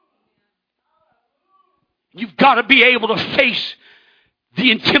 You've got to be able to face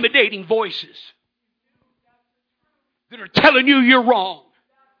the intimidating voices that are telling you you're wrong.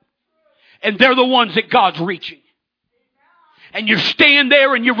 And they're the ones that God's reaching. And you're staying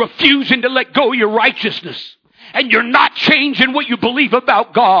there and you're refusing to let go of your righteousness. And you're not changing what you believe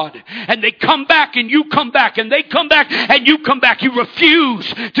about God. And they come back and you come back and they come back and you come back. You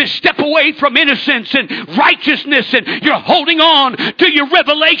refuse to step away from innocence and righteousness, and you're holding on to your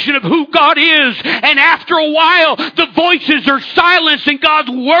revelation of who God is. And after a while, the voices are silenced and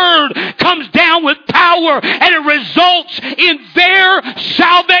God's word comes down with power, and it results in their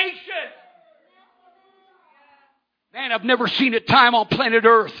salvation. Man, I've never seen a time on planet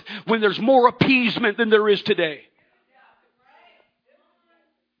Earth when there's more appeasement than there is today.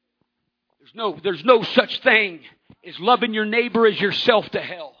 There's no such thing as loving your neighbor as yourself to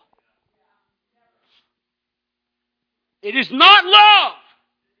hell. It is not love.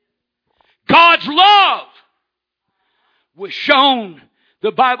 God's love was shown,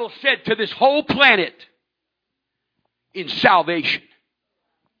 the Bible said, to this whole planet in salvation.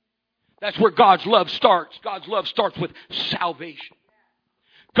 That's where God's love starts. God's love starts with salvation.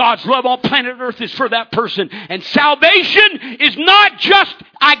 God's love on planet Earth is for that person. And salvation is not just,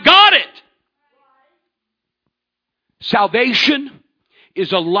 I got it. Salvation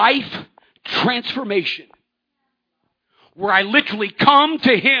is a life transformation where I literally come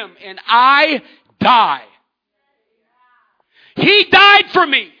to Him and I die. He died for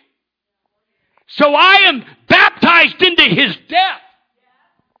me. So I am baptized into His death.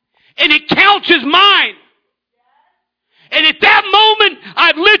 And it counts as mine. And at that moment,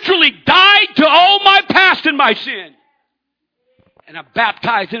 I've literally died to all my past and my sin. And I'm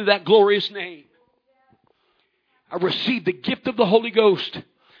baptized into that glorious name. I received the gift of the Holy Ghost.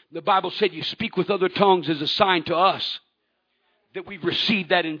 The Bible said you speak with other tongues as a sign to us that we've received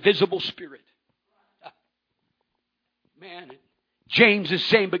that invisible Spirit. Man, James is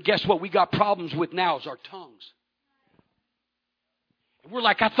saying, but guess what? We got problems with now is our tongues. And we're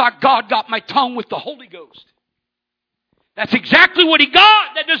like, I thought God got my tongue with the Holy Ghost. That's exactly what He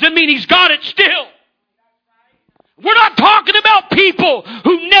got. That doesn't mean He's got it still. We're not talking about people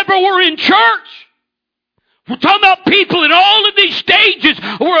who never were in church. We're talking about people in all of these stages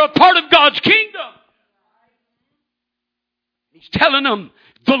who are a part of God's kingdom. He's telling them,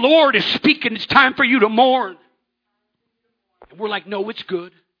 the Lord is speaking. It's time for you to mourn. And we're like, no, it's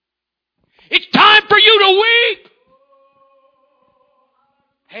good. It's time for you to weep.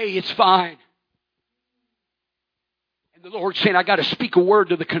 Hey, it's fine. And the Lord's saying, I got to speak a word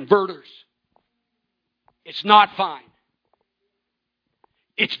to the converters. It's not fine.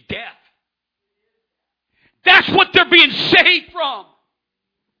 It's death. That's what they're being saved from.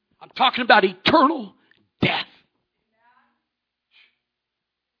 I'm talking about eternal death.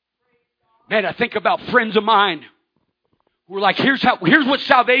 Man, I think about friends of mine who are like, here's what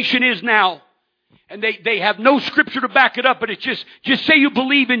salvation is now. And they have no scripture to back it up, but it's just say you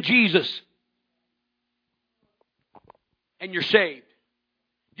believe in Jesus. And you're saved.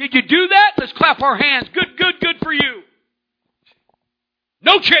 Did you do that? Let's clap our hands. Good for you.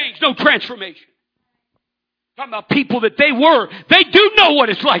 No change, no transformation. Talking about people that they do know what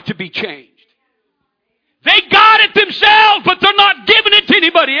it's like to be changed. They got it themselves, but they're not giving it to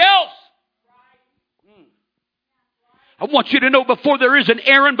anybody else. I want you to know, before there is an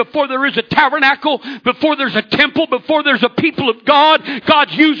Aaron, before there is a tabernacle, before there's a temple, before there's a people of God,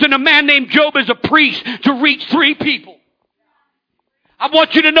 God's using a man named Job as a priest to reach 3 people. I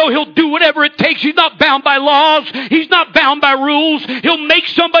want you to know He'll do whatever it takes. He's not bound by laws. He's not bound by rules. He'll make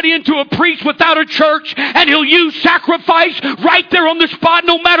somebody into a priest without a church, and He'll use sacrifice right there on the spot,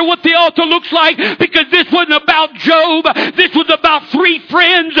 no matter what the altar looks like, because this wasn't about Job. This was about three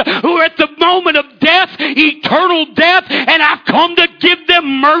friends who are at the moment of death, eternal death, and I've come to give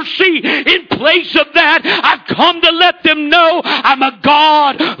them mercy in place of that. I've come to let them know I'm a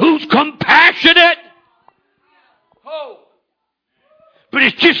God who's compassionate. Oh. But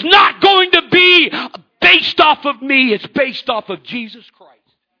it's just not going to be based off of me. It's based off of Jesus Christ.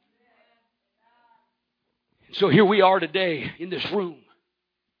 And so here we are today in this room.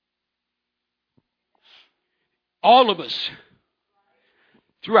 All of us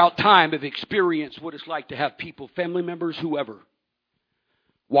throughout time have experienced what it's like to have people, family members, whoever,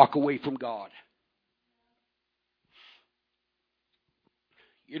 walk away from God.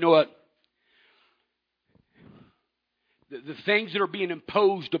 You know what? The things that are being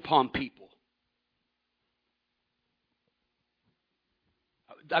imposed upon people.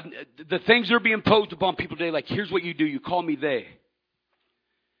 The things that are being imposed upon people today, like, here's what you do. You call me they.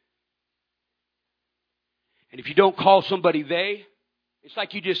 And if you don't call somebody they, it's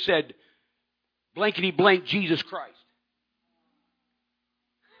like you just said, blankety blank Jesus Christ.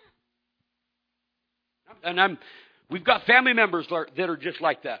 And we've got family members that are just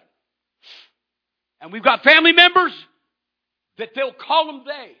like that. And we've got family members that they'll call them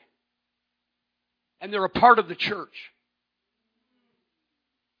they. And they're a part of the church.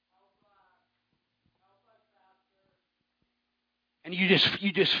 And you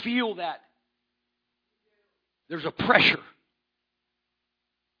just feel that there's a pressure.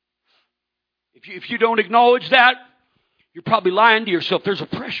 If you don't acknowledge that, you're probably lying to yourself. There's a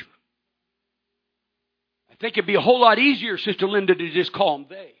pressure. I think it'd be a whole lot easier, Sister Linda, to just call them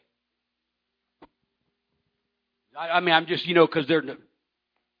they. I'm just, because they're...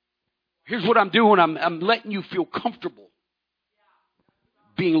 Here's what I'm doing. I'm letting you feel comfortable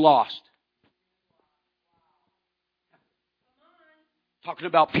being lost. Talking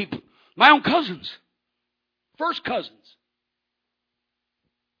about people. My own cousins. First cousins.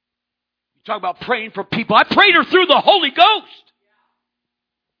 You talk about praying for people. I prayed her through the Holy Ghost.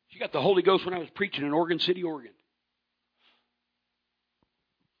 She got the Holy Ghost when I was preaching in Oregon City, Oregon.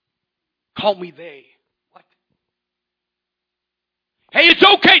 Call me they. What? Hey, it's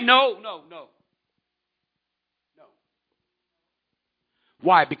okay. No.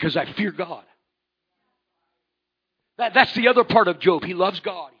 Why? Because I fear God. That's the other part of Job. He loves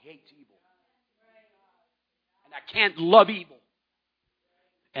God. He hates evil. And I can't love evil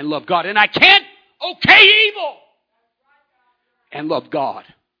and love God. And I can't okay evil and love God.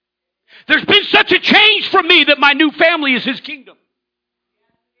 There's been such a change from me that my new family is His kingdom.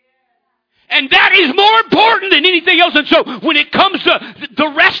 And that is more important than anything else. And so when it comes to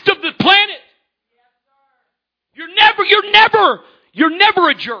the rest of the planet, you're never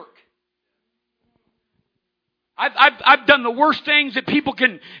a jerk. I've done the worst things that people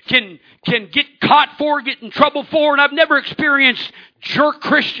can get caught for, get in trouble for, and I've never experienced jerk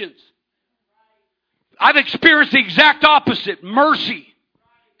Christians. I've experienced the exact opposite: mercy,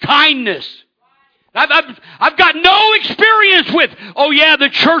 kindness. I've got no experience with, oh yeah, the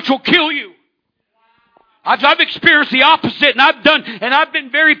church will kill you. I've experienced the opposite, and I've been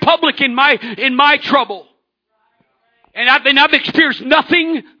very public in my trouble. And I've experienced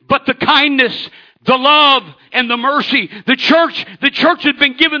nothing but the kindness, the love, and the mercy. The church has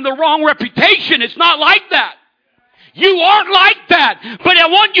been given the wrong reputation. It's not like that. You aren't like that. But I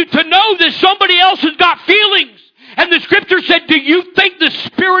want you to know that somebody else has got feelings. And the scripture said, do you think the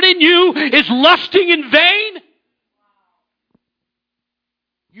spirit in you is lusting in vain?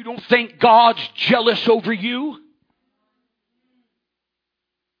 You don't think God's jealous over you?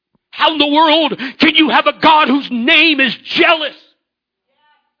 How in the world can you have a God whose name is jealous?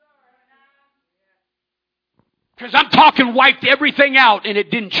 Because I'm talking wiped everything out and it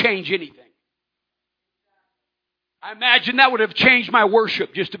didn't change anything. I imagine that would have changed my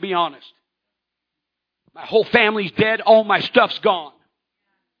worship, just to be honest. My whole family's dead. All my stuff's gone.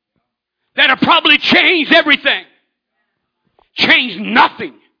 That'd have probably changed everything. Changed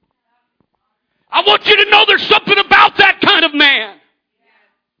nothing. I want you to know there's something about that kind of man.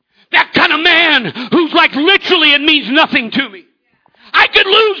 That kind of man who's like literally it means nothing to me. I could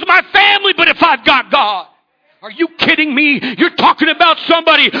lose my family, but if I've got God. Are you kidding me? You're talking about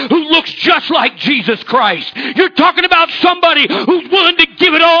somebody who looks just like Jesus Christ. You're talking about somebody who's willing to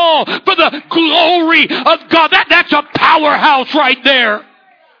give it all for the glory of God. That's a powerhouse right there.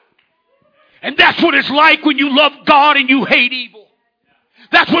 And that's what it's like when you love God and you hate evil.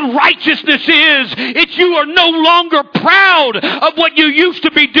 That's what righteousness is. It's you are no longer proud of what you used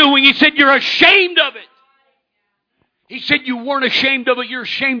to be doing. He said you're ashamed of it. He said you weren't ashamed of it. You're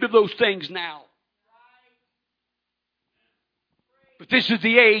ashamed of those things now. But this is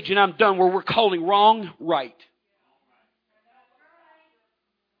the age, and I'm done, where we're calling wrong right.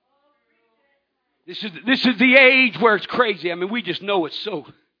 This is the age where it's crazy. I mean, we just know it's so.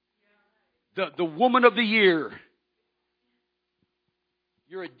 The woman of the year.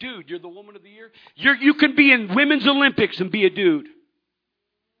 You're a dude. You're the woman of the year. You can be in Women's Olympics and be a dude.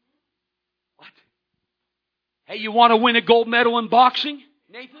 What? Hey, you want to win a gold medal in boxing,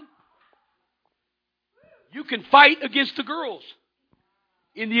 Nathan? You can fight against the girls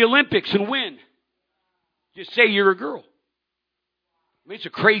in the Olympics and win. Just say you're a girl. I mean, it's a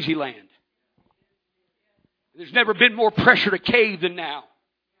crazy land. There's never been more pressure to cave than now.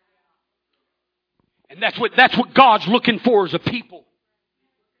 And that's what God's looking for as a people.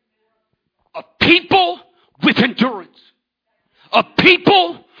 A people with endurance. A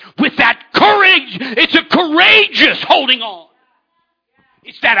people with that courage. It's a courageous holding on.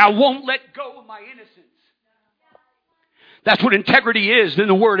 It's that I won't let go of my innocence. That's what integrity is in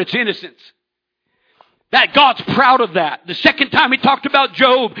the word. It's innocence. That God's proud of that. The second time he talked about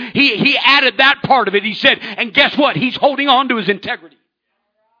Job, he added that part of it. He said, and guess what? He's holding on to his integrity.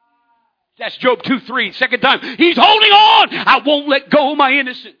 That's Job 2:3. Second time. He's holding on. I won't let go of my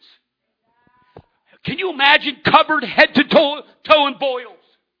innocence. Can you imagine covered head to toe in boils?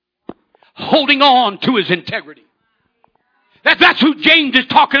 Holding on to his integrity. That's who James is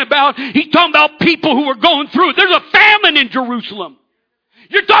talking about. He's talking about people who are going through it. There's a famine in Jerusalem.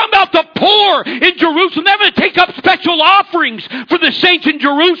 You're talking about the poor in Jerusalem. They're going to take up special offerings for the saints in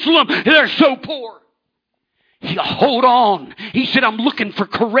Jerusalem. They're so poor. Hold on. He said, I'm looking for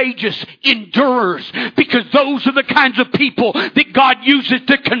courageous endurers, because those are the kinds of people that God uses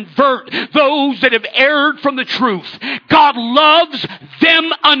to convert those that have erred from the truth. God loves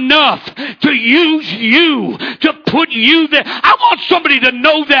them enough to use you, to put you there. I want somebody to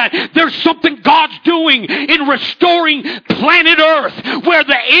know that there's something God's doing in restoring planet Earth, where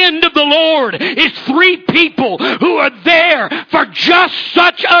the end of the Lord is 3 people who are there for just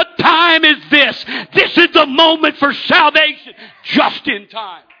such a time as this. This is the moment for salvation, just in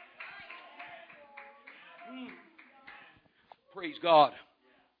time. Praise God.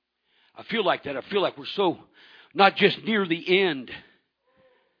 I feel like that. I feel like we're so not just near the end,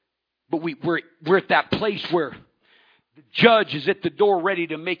 but we're at that place where the judge is at the door ready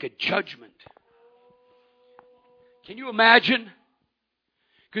to make a judgment. Can you imagine?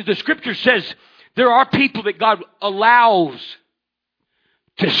 Because the scripture says there are people that God allows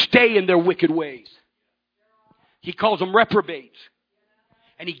to stay in their wicked ways. He calls them reprobates.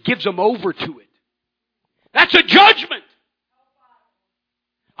 And he gives them over to it. That's a judgment.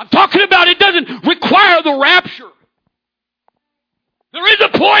 I'm talking about it doesn't require the rapture. There is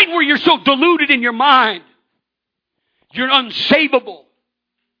a point where you're so deluded in your mind. You're unsavable.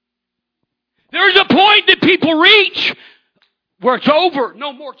 There is a point that people reach where it's over.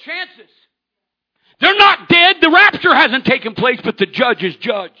 No more chances. They're not dead. The rapture hasn't taken place, but the judge is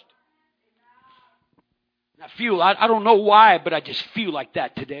judged. I don't know why, but I just feel like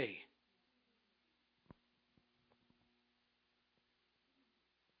that today.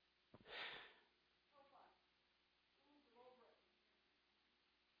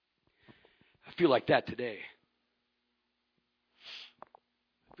 I feel like that today.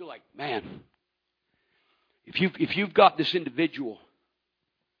 I feel like, man, if you've got this individual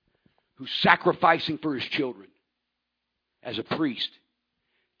who's sacrificing for his children as a priest,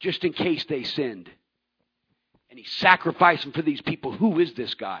 just in case they sinned, and he's sacrificing for these people. Who is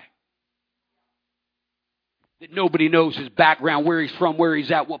this guy? That nobody knows his background, where he's from, where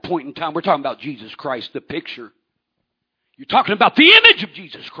he's at, what point in time. We're talking about Jesus Christ, the picture. You're talking about the image of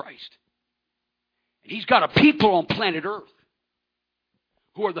Jesus Christ. And he's got a people on planet Earth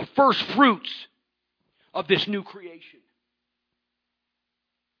who are the first fruits of this new creation.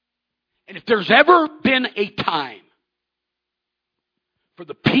 And if there's ever been a time for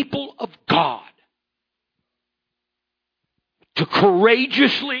the people of God to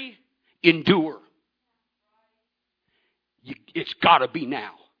courageously endure, it's got to be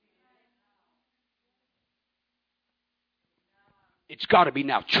now. It's got to be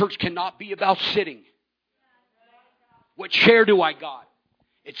now. Church cannot be about sitting. What chair do I got?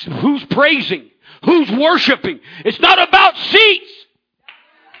 It's who's praising, who's worshiping. It's not about seats.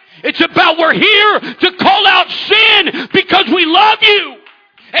 It's about we're here to call out sin because we love you.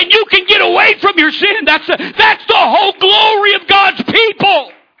 And you can get away from your sin. That's the whole glory of God's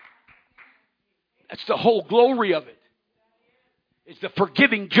people. That's the whole glory of it. It's the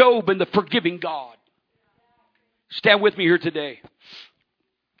forgiving Job and the forgiving God. Stand with me here today.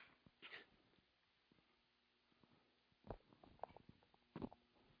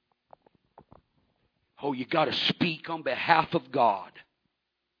 Oh, you got to speak on behalf of God.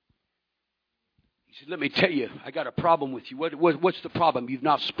 He said, let me tell you, I got a problem with you. What's the problem? You've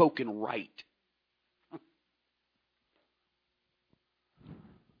not spoken right.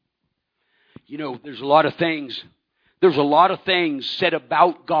 You know, there's a lot of things said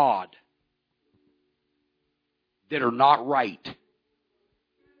about God that are not right.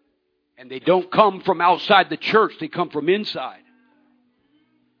 And they don't come from outside the church. They come from inside.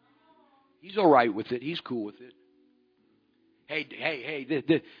 He's all right with it. He's cool with it. Hey,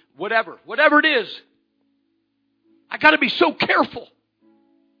 whatever it is. I got to be so careful.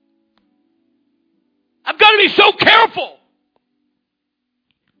 I've got to be so careful.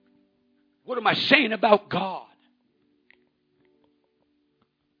 What am I saying about God?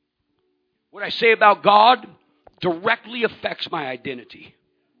 What I say about God directly affects my identity.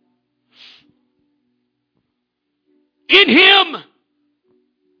 In Him,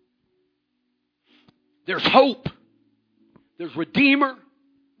 there's hope. There's Redeemer.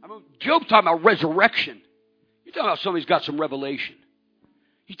 Job's talking about resurrection. You're talking about somebody's got some revelation.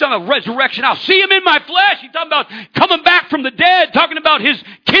 He's talking about resurrection. I'll see Him in my flesh. He's talking about coming back from the dead. Talking about His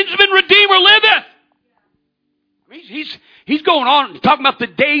kinsman Redeemer liveth. He's going on talking about the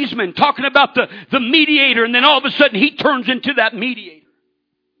daysman. Talking about the mediator. And then all of a sudden He turns into that mediator.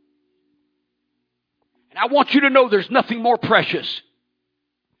 And I want you to know there's nothing more precious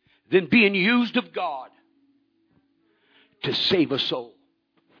than being used of God to save a soul.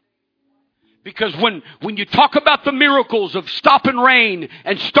 Because when you talk about the miracles of stopping rain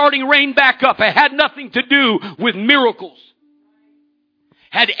and starting rain back up, it had nothing to do with miracles.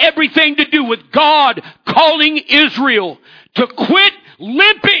 Had everything to do with God calling Israel to quit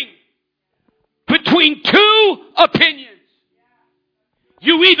limping between two opinions.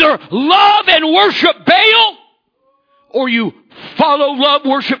 You either love and worship Baal, or you follow, love,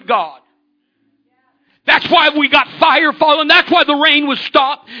 worship God. That's why we got fire falling. That's why the rain was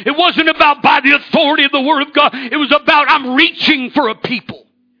stopped. It wasn't about by the authority of the Word of God. It was about I'm reaching for a people.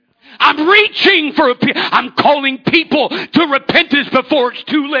 I'm reaching for a people. I'm calling people to repentance before it's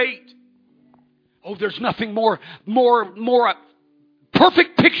too late. Oh, there's nothing more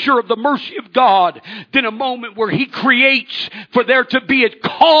perfect picture of the mercy of God than a moment where He creates for there to be a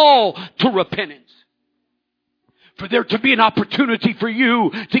call to repentance. For there to be an opportunity for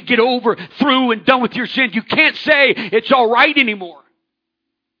you to get over, through, and done with your sins. You can't say it's all right anymore.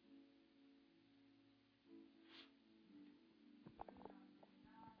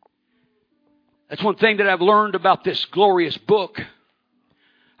 That's one thing that I've learned about this glorious book.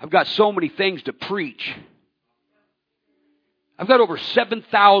 I've got so many things to preach. I've got over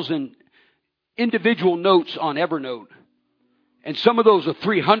 7,000 individual notes on Evernote. And some of those are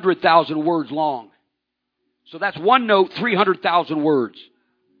 300,000 words long. So that's one note, 300,000 words.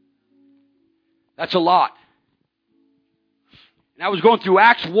 That's a lot. And I was going through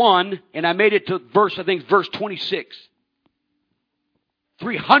Acts 1, and I made it to verse 26.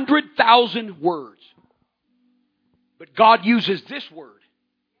 300,000 words. But God uses this word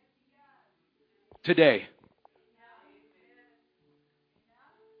today.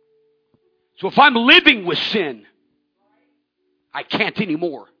 So if I'm living with sin, I can't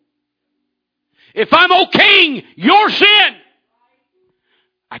anymore. If I'm okaying your sin,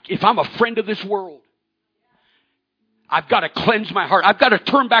 if I'm a friend of this world, I've got to cleanse my heart. I've got to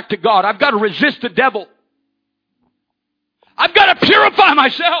turn back to God. I've got to resist the devil. I've got to purify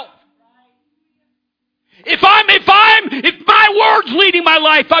myself. If my word's leading my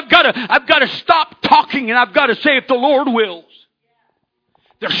life, I've got to stop talking and I've got to say if the Lord wills.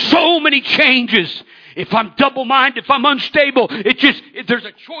 There's so many changes. If I'm double-minded, if I'm unstable, there's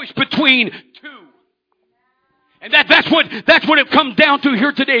a choice between two. And that's what it comes down to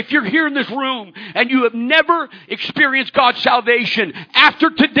here today. If you're here in this room and you have never experienced God's salvation, after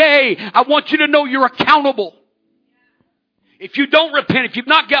today, I want you to know you're accountable. If you don't repent, if you've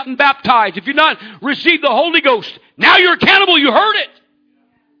not gotten baptized, if you've not received the Holy Ghost, now you're accountable. You heard it.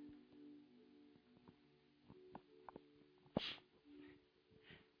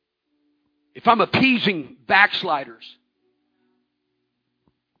 If I'm appeasing backsliders,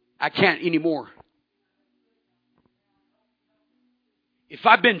 I can't anymore. If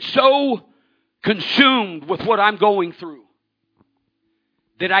I've been so consumed with what I'm going through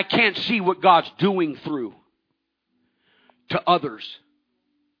that I can't see what God's doing through to others,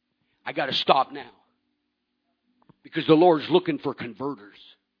 I got to stop now. Because the Lord's looking for converters.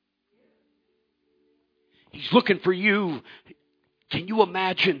 He's looking for you. Can you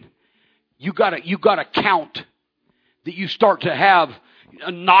imagine? You gotta count that you start to have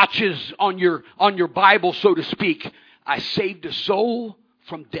notches on your Bible, so to speak. I saved a soul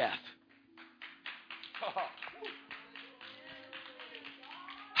from death.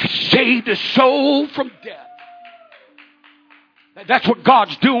 I saved a soul from death. That's what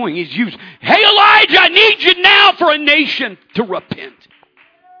God's doing. He's using, hey Elijah, I need you now for a nation to repent.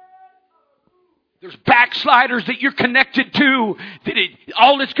 There's backsliders that you're connected to.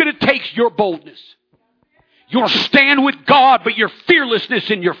 All it's going to take is your boldness. Your stand with God, but your fearlessness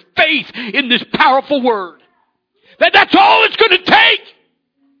and your faith in this powerful word. That's all it's going to take.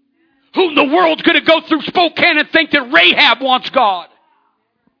 Who in the world's going to go through Spokane and think that Rahab wants God?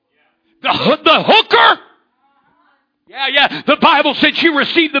 The hooker? Yeah. The Bible said she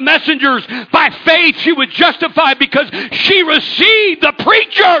received the messengers by faith. She was justified because she received the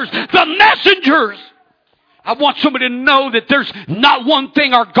preachers, the messengers. I want somebody to know that there's not one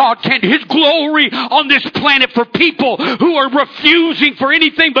thing our God can't. His glory on this planet for people who are refusing for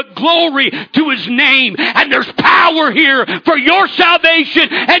anything but glory to His name. And there's power here for your salvation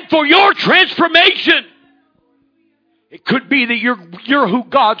and for your transformation. It could be that you're who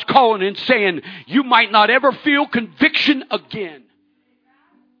God's calling and saying, you might not ever feel conviction again.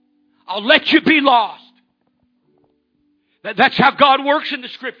 I'll let you be lost. That's how God works in the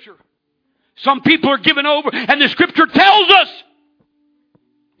Scripture. Some people are given over, and the Scripture tells us,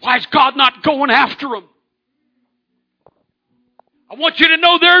 why is God not going after them? I want you to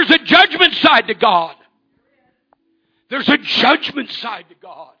know there's a judgment side to God. There's a judgment side to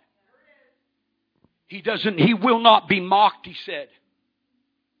God. He will not be mocked, He said.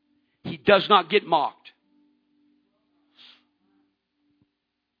 He does not get mocked.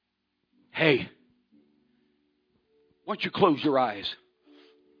 Hey, why don't you close your eyes?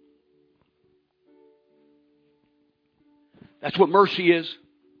 That's what mercy is.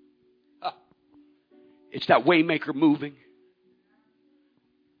 It's that waymaker moving.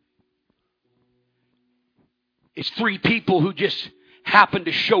 It's 3 people who just happened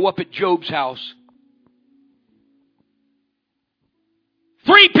to show up at Job's house.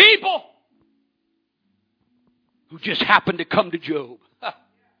 3 people who just happened to come to Job.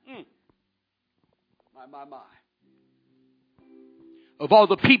 My. Of all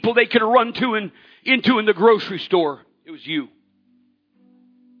the people they could have run to into in the grocery store, it was you.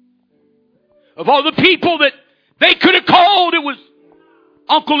 Of all the people that they could have called, it was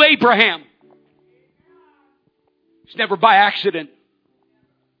Uncle Abraham. It's never by accident.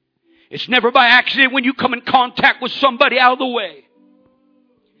 It's never by accident when you come in contact with somebody out of the way.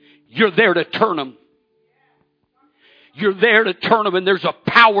 You're there to turn them. You're there to turn them, and there's a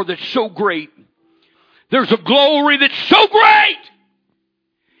power that's so great. There's a glory that's so great.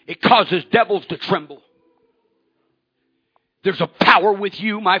 It causes devils to tremble. There's a power with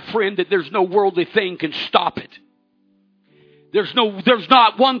you, my friend, that there's no worldly thing can stop it. There's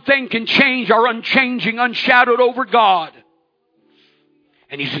not one thing can change our unchanging, unshadowed over God.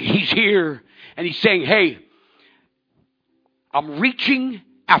 And He's here, and He's saying, hey, I'm reaching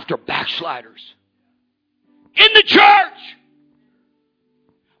after backsliders. In the church!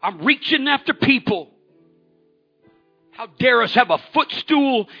 I'm reaching after people. How dare us have a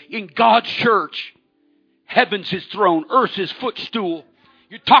footstool in God's church? Heaven's His throne, earth's His footstool.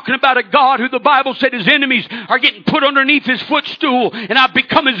 You're talking about a God who the Bible said His enemies are getting put underneath His footstool, and I've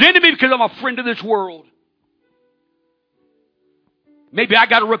become His enemy because I'm a friend of this world. Maybe I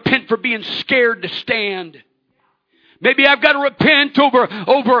got to repent for being scared to stand. Maybe I've got to repent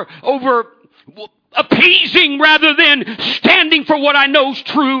over appeasing rather than standing for what I know is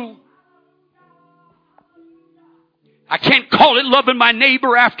true. I can't call it loving my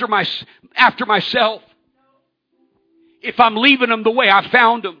neighbor after myself if I'm leaving them the way I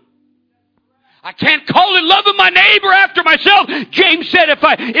found them. I can't call it loving my neighbor after myself. James said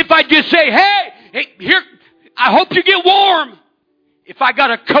if I just say, hey, here, I hope you get warm if I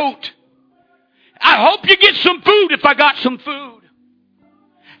got a coat. I hope you get some food if I got some food.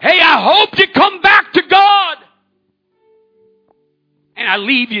 Hey, I hope you come back to God. And I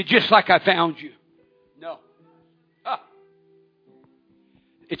leave you just like I found you. No.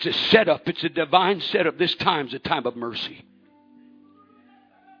 It's a setup. It's a divine setup. This time's a time of mercy.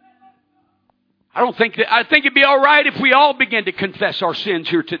 I think it'd be all right if we all began to confess our sins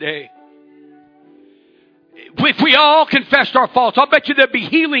here today. If we all confessed our faults, I'll bet you there'd be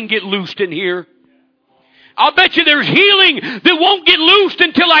healing get loosed in here. I'll bet you there's healing that won't get loosed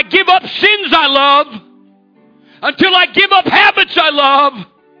until I give up sins I love. Until I give up habits I love.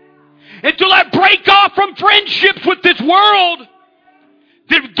 Until I break off from friendships with this world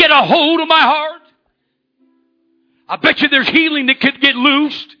that get a hold of my heart. I bet you there's healing that could get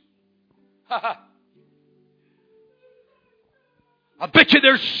loosed. I bet you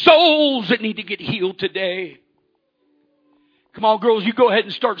there's souls that need to get healed today. Come on, girls, you go ahead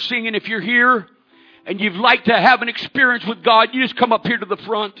and start singing. If you're here and you'd like to have an experience with God, you just come up here to the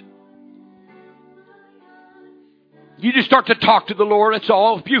front. You just start to talk to the Lord, that's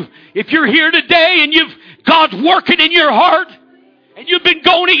all. If you're here today and God's working in your heart, and you've been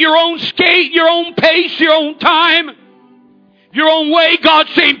going at your own skate, your own pace, your own time, your own way,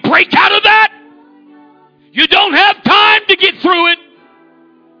 God's saying, break out of that. You don't have time to get through it.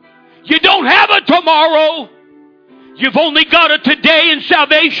 You don't have a tomorrow. You've only got a today in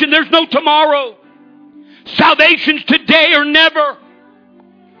salvation. There's no tomorrow. Salvation's today or never.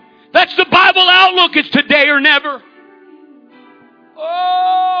 That's the Bible outlook. It's today or never.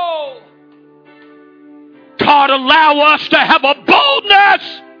 Oh! God, allow us to have a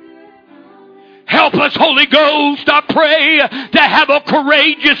boldness. Help us, Holy Ghost, I pray, to have a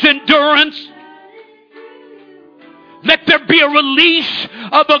courageous endurance. Let there be a release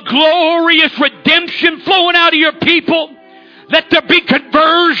of a glorious redemption flowing out of your people. Let there be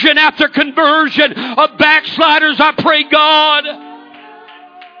conversion after conversion of backsliders, I pray, God.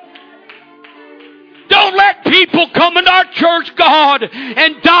 Don't let people come into our church, God,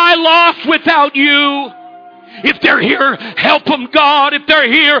 and die lost without you. If they're here, help them, God. If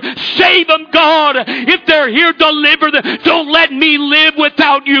they're here, save them, God. If they're here, deliver them. Don't let me live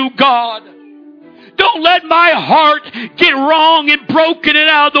without you, God. Don't let my heart get wrong and broken and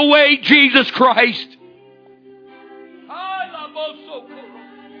out of the way, Jesus Christ.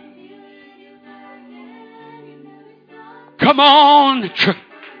 Come on.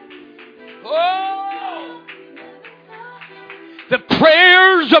 Oh. The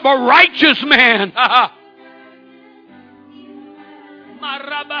prayers of a righteous man.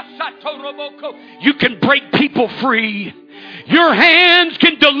 You can break people free. Your hands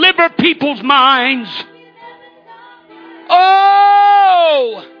can deliver people's minds.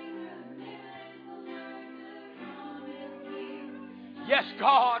 Oh! Yes,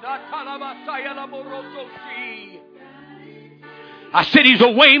 God. I said He's a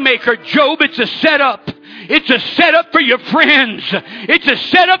waymaker. Job, it's a setup. It's a setup for your friends. It's a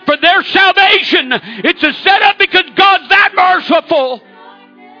setup for their salvation. It's a setup because God's that merciful.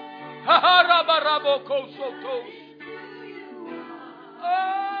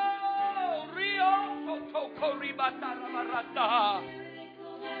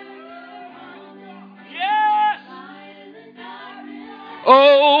 Yes.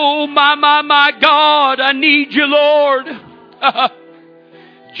 Oh, my God, I need you, Lord.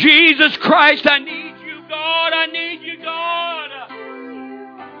 Jesus Christ, I need you, God. I need you, God.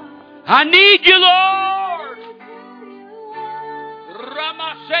 I need you, Lord.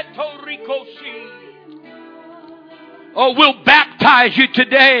 Ramaseto Rikoshi. Oh, we'll baptize you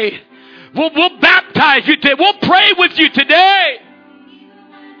today. We'll baptize you today. We'll pray with you today.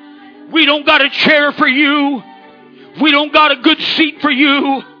 We don't got a chair for you. We don't got a good seat for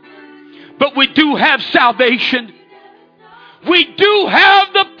you. But we do have salvation. We do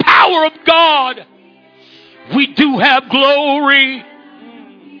have the power of God. We do have glory.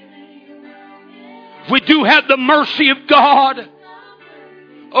 We do have the mercy of God.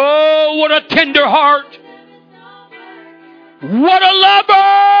 Oh, what a tender heart. What a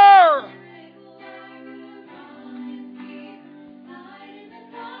lover.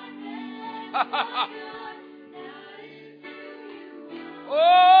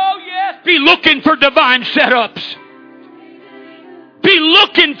 Oh, yes. Be looking for divine setups. Be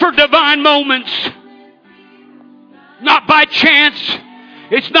looking for divine moments. Not by chance.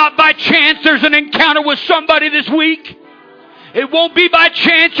 It's not by chance there's an encounter with somebody this week. It won't be by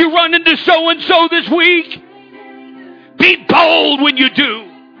chance you run into so-and-so this week. Be bold when you do.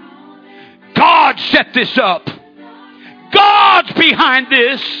 God set this up. God's behind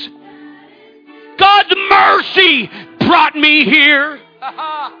this. God's mercy brought me here.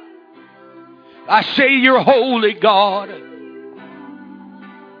 I say you're holy, God.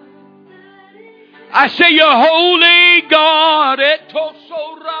 I say you're holy, God.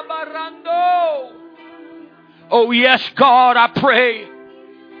 Oh, yes, God, I pray.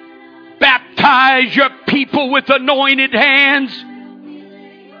 Baptize your people with anointed hands.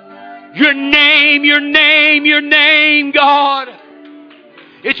 Your name, your name, your name, God.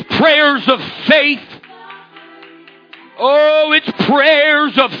 It's prayers of faith. Oh, it's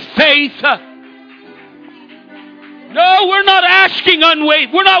prayers of faith. No, we're not asking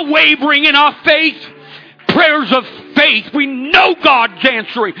we're not wavering in our faith. Prayers of faith. We know God's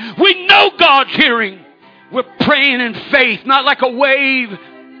answering. We know God's hearing. We're praying in faith, not like a wave.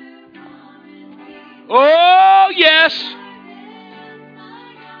 Oh, yes.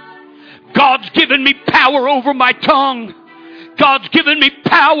 God's given me power over my tongue. God's given me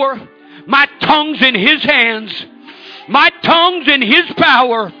power. My tongue's in His hands. My tongue's in His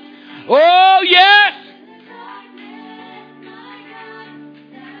power. Oh, yes.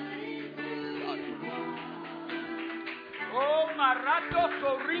 Oh, marato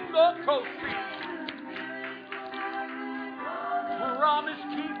soringo tosi. Promise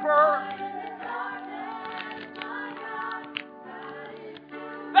keeper.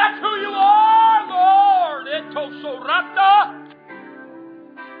 That's who you are, Lord. Eto sorata.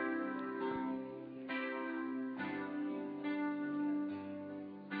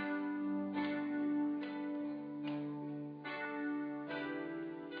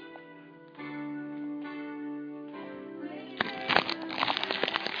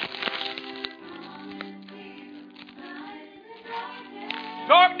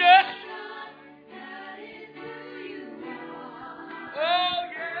 Darkness. Oh,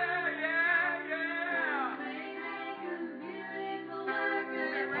 yeah, yeah, yeah.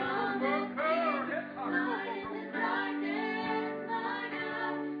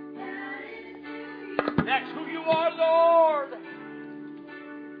 That's who you are, Lord.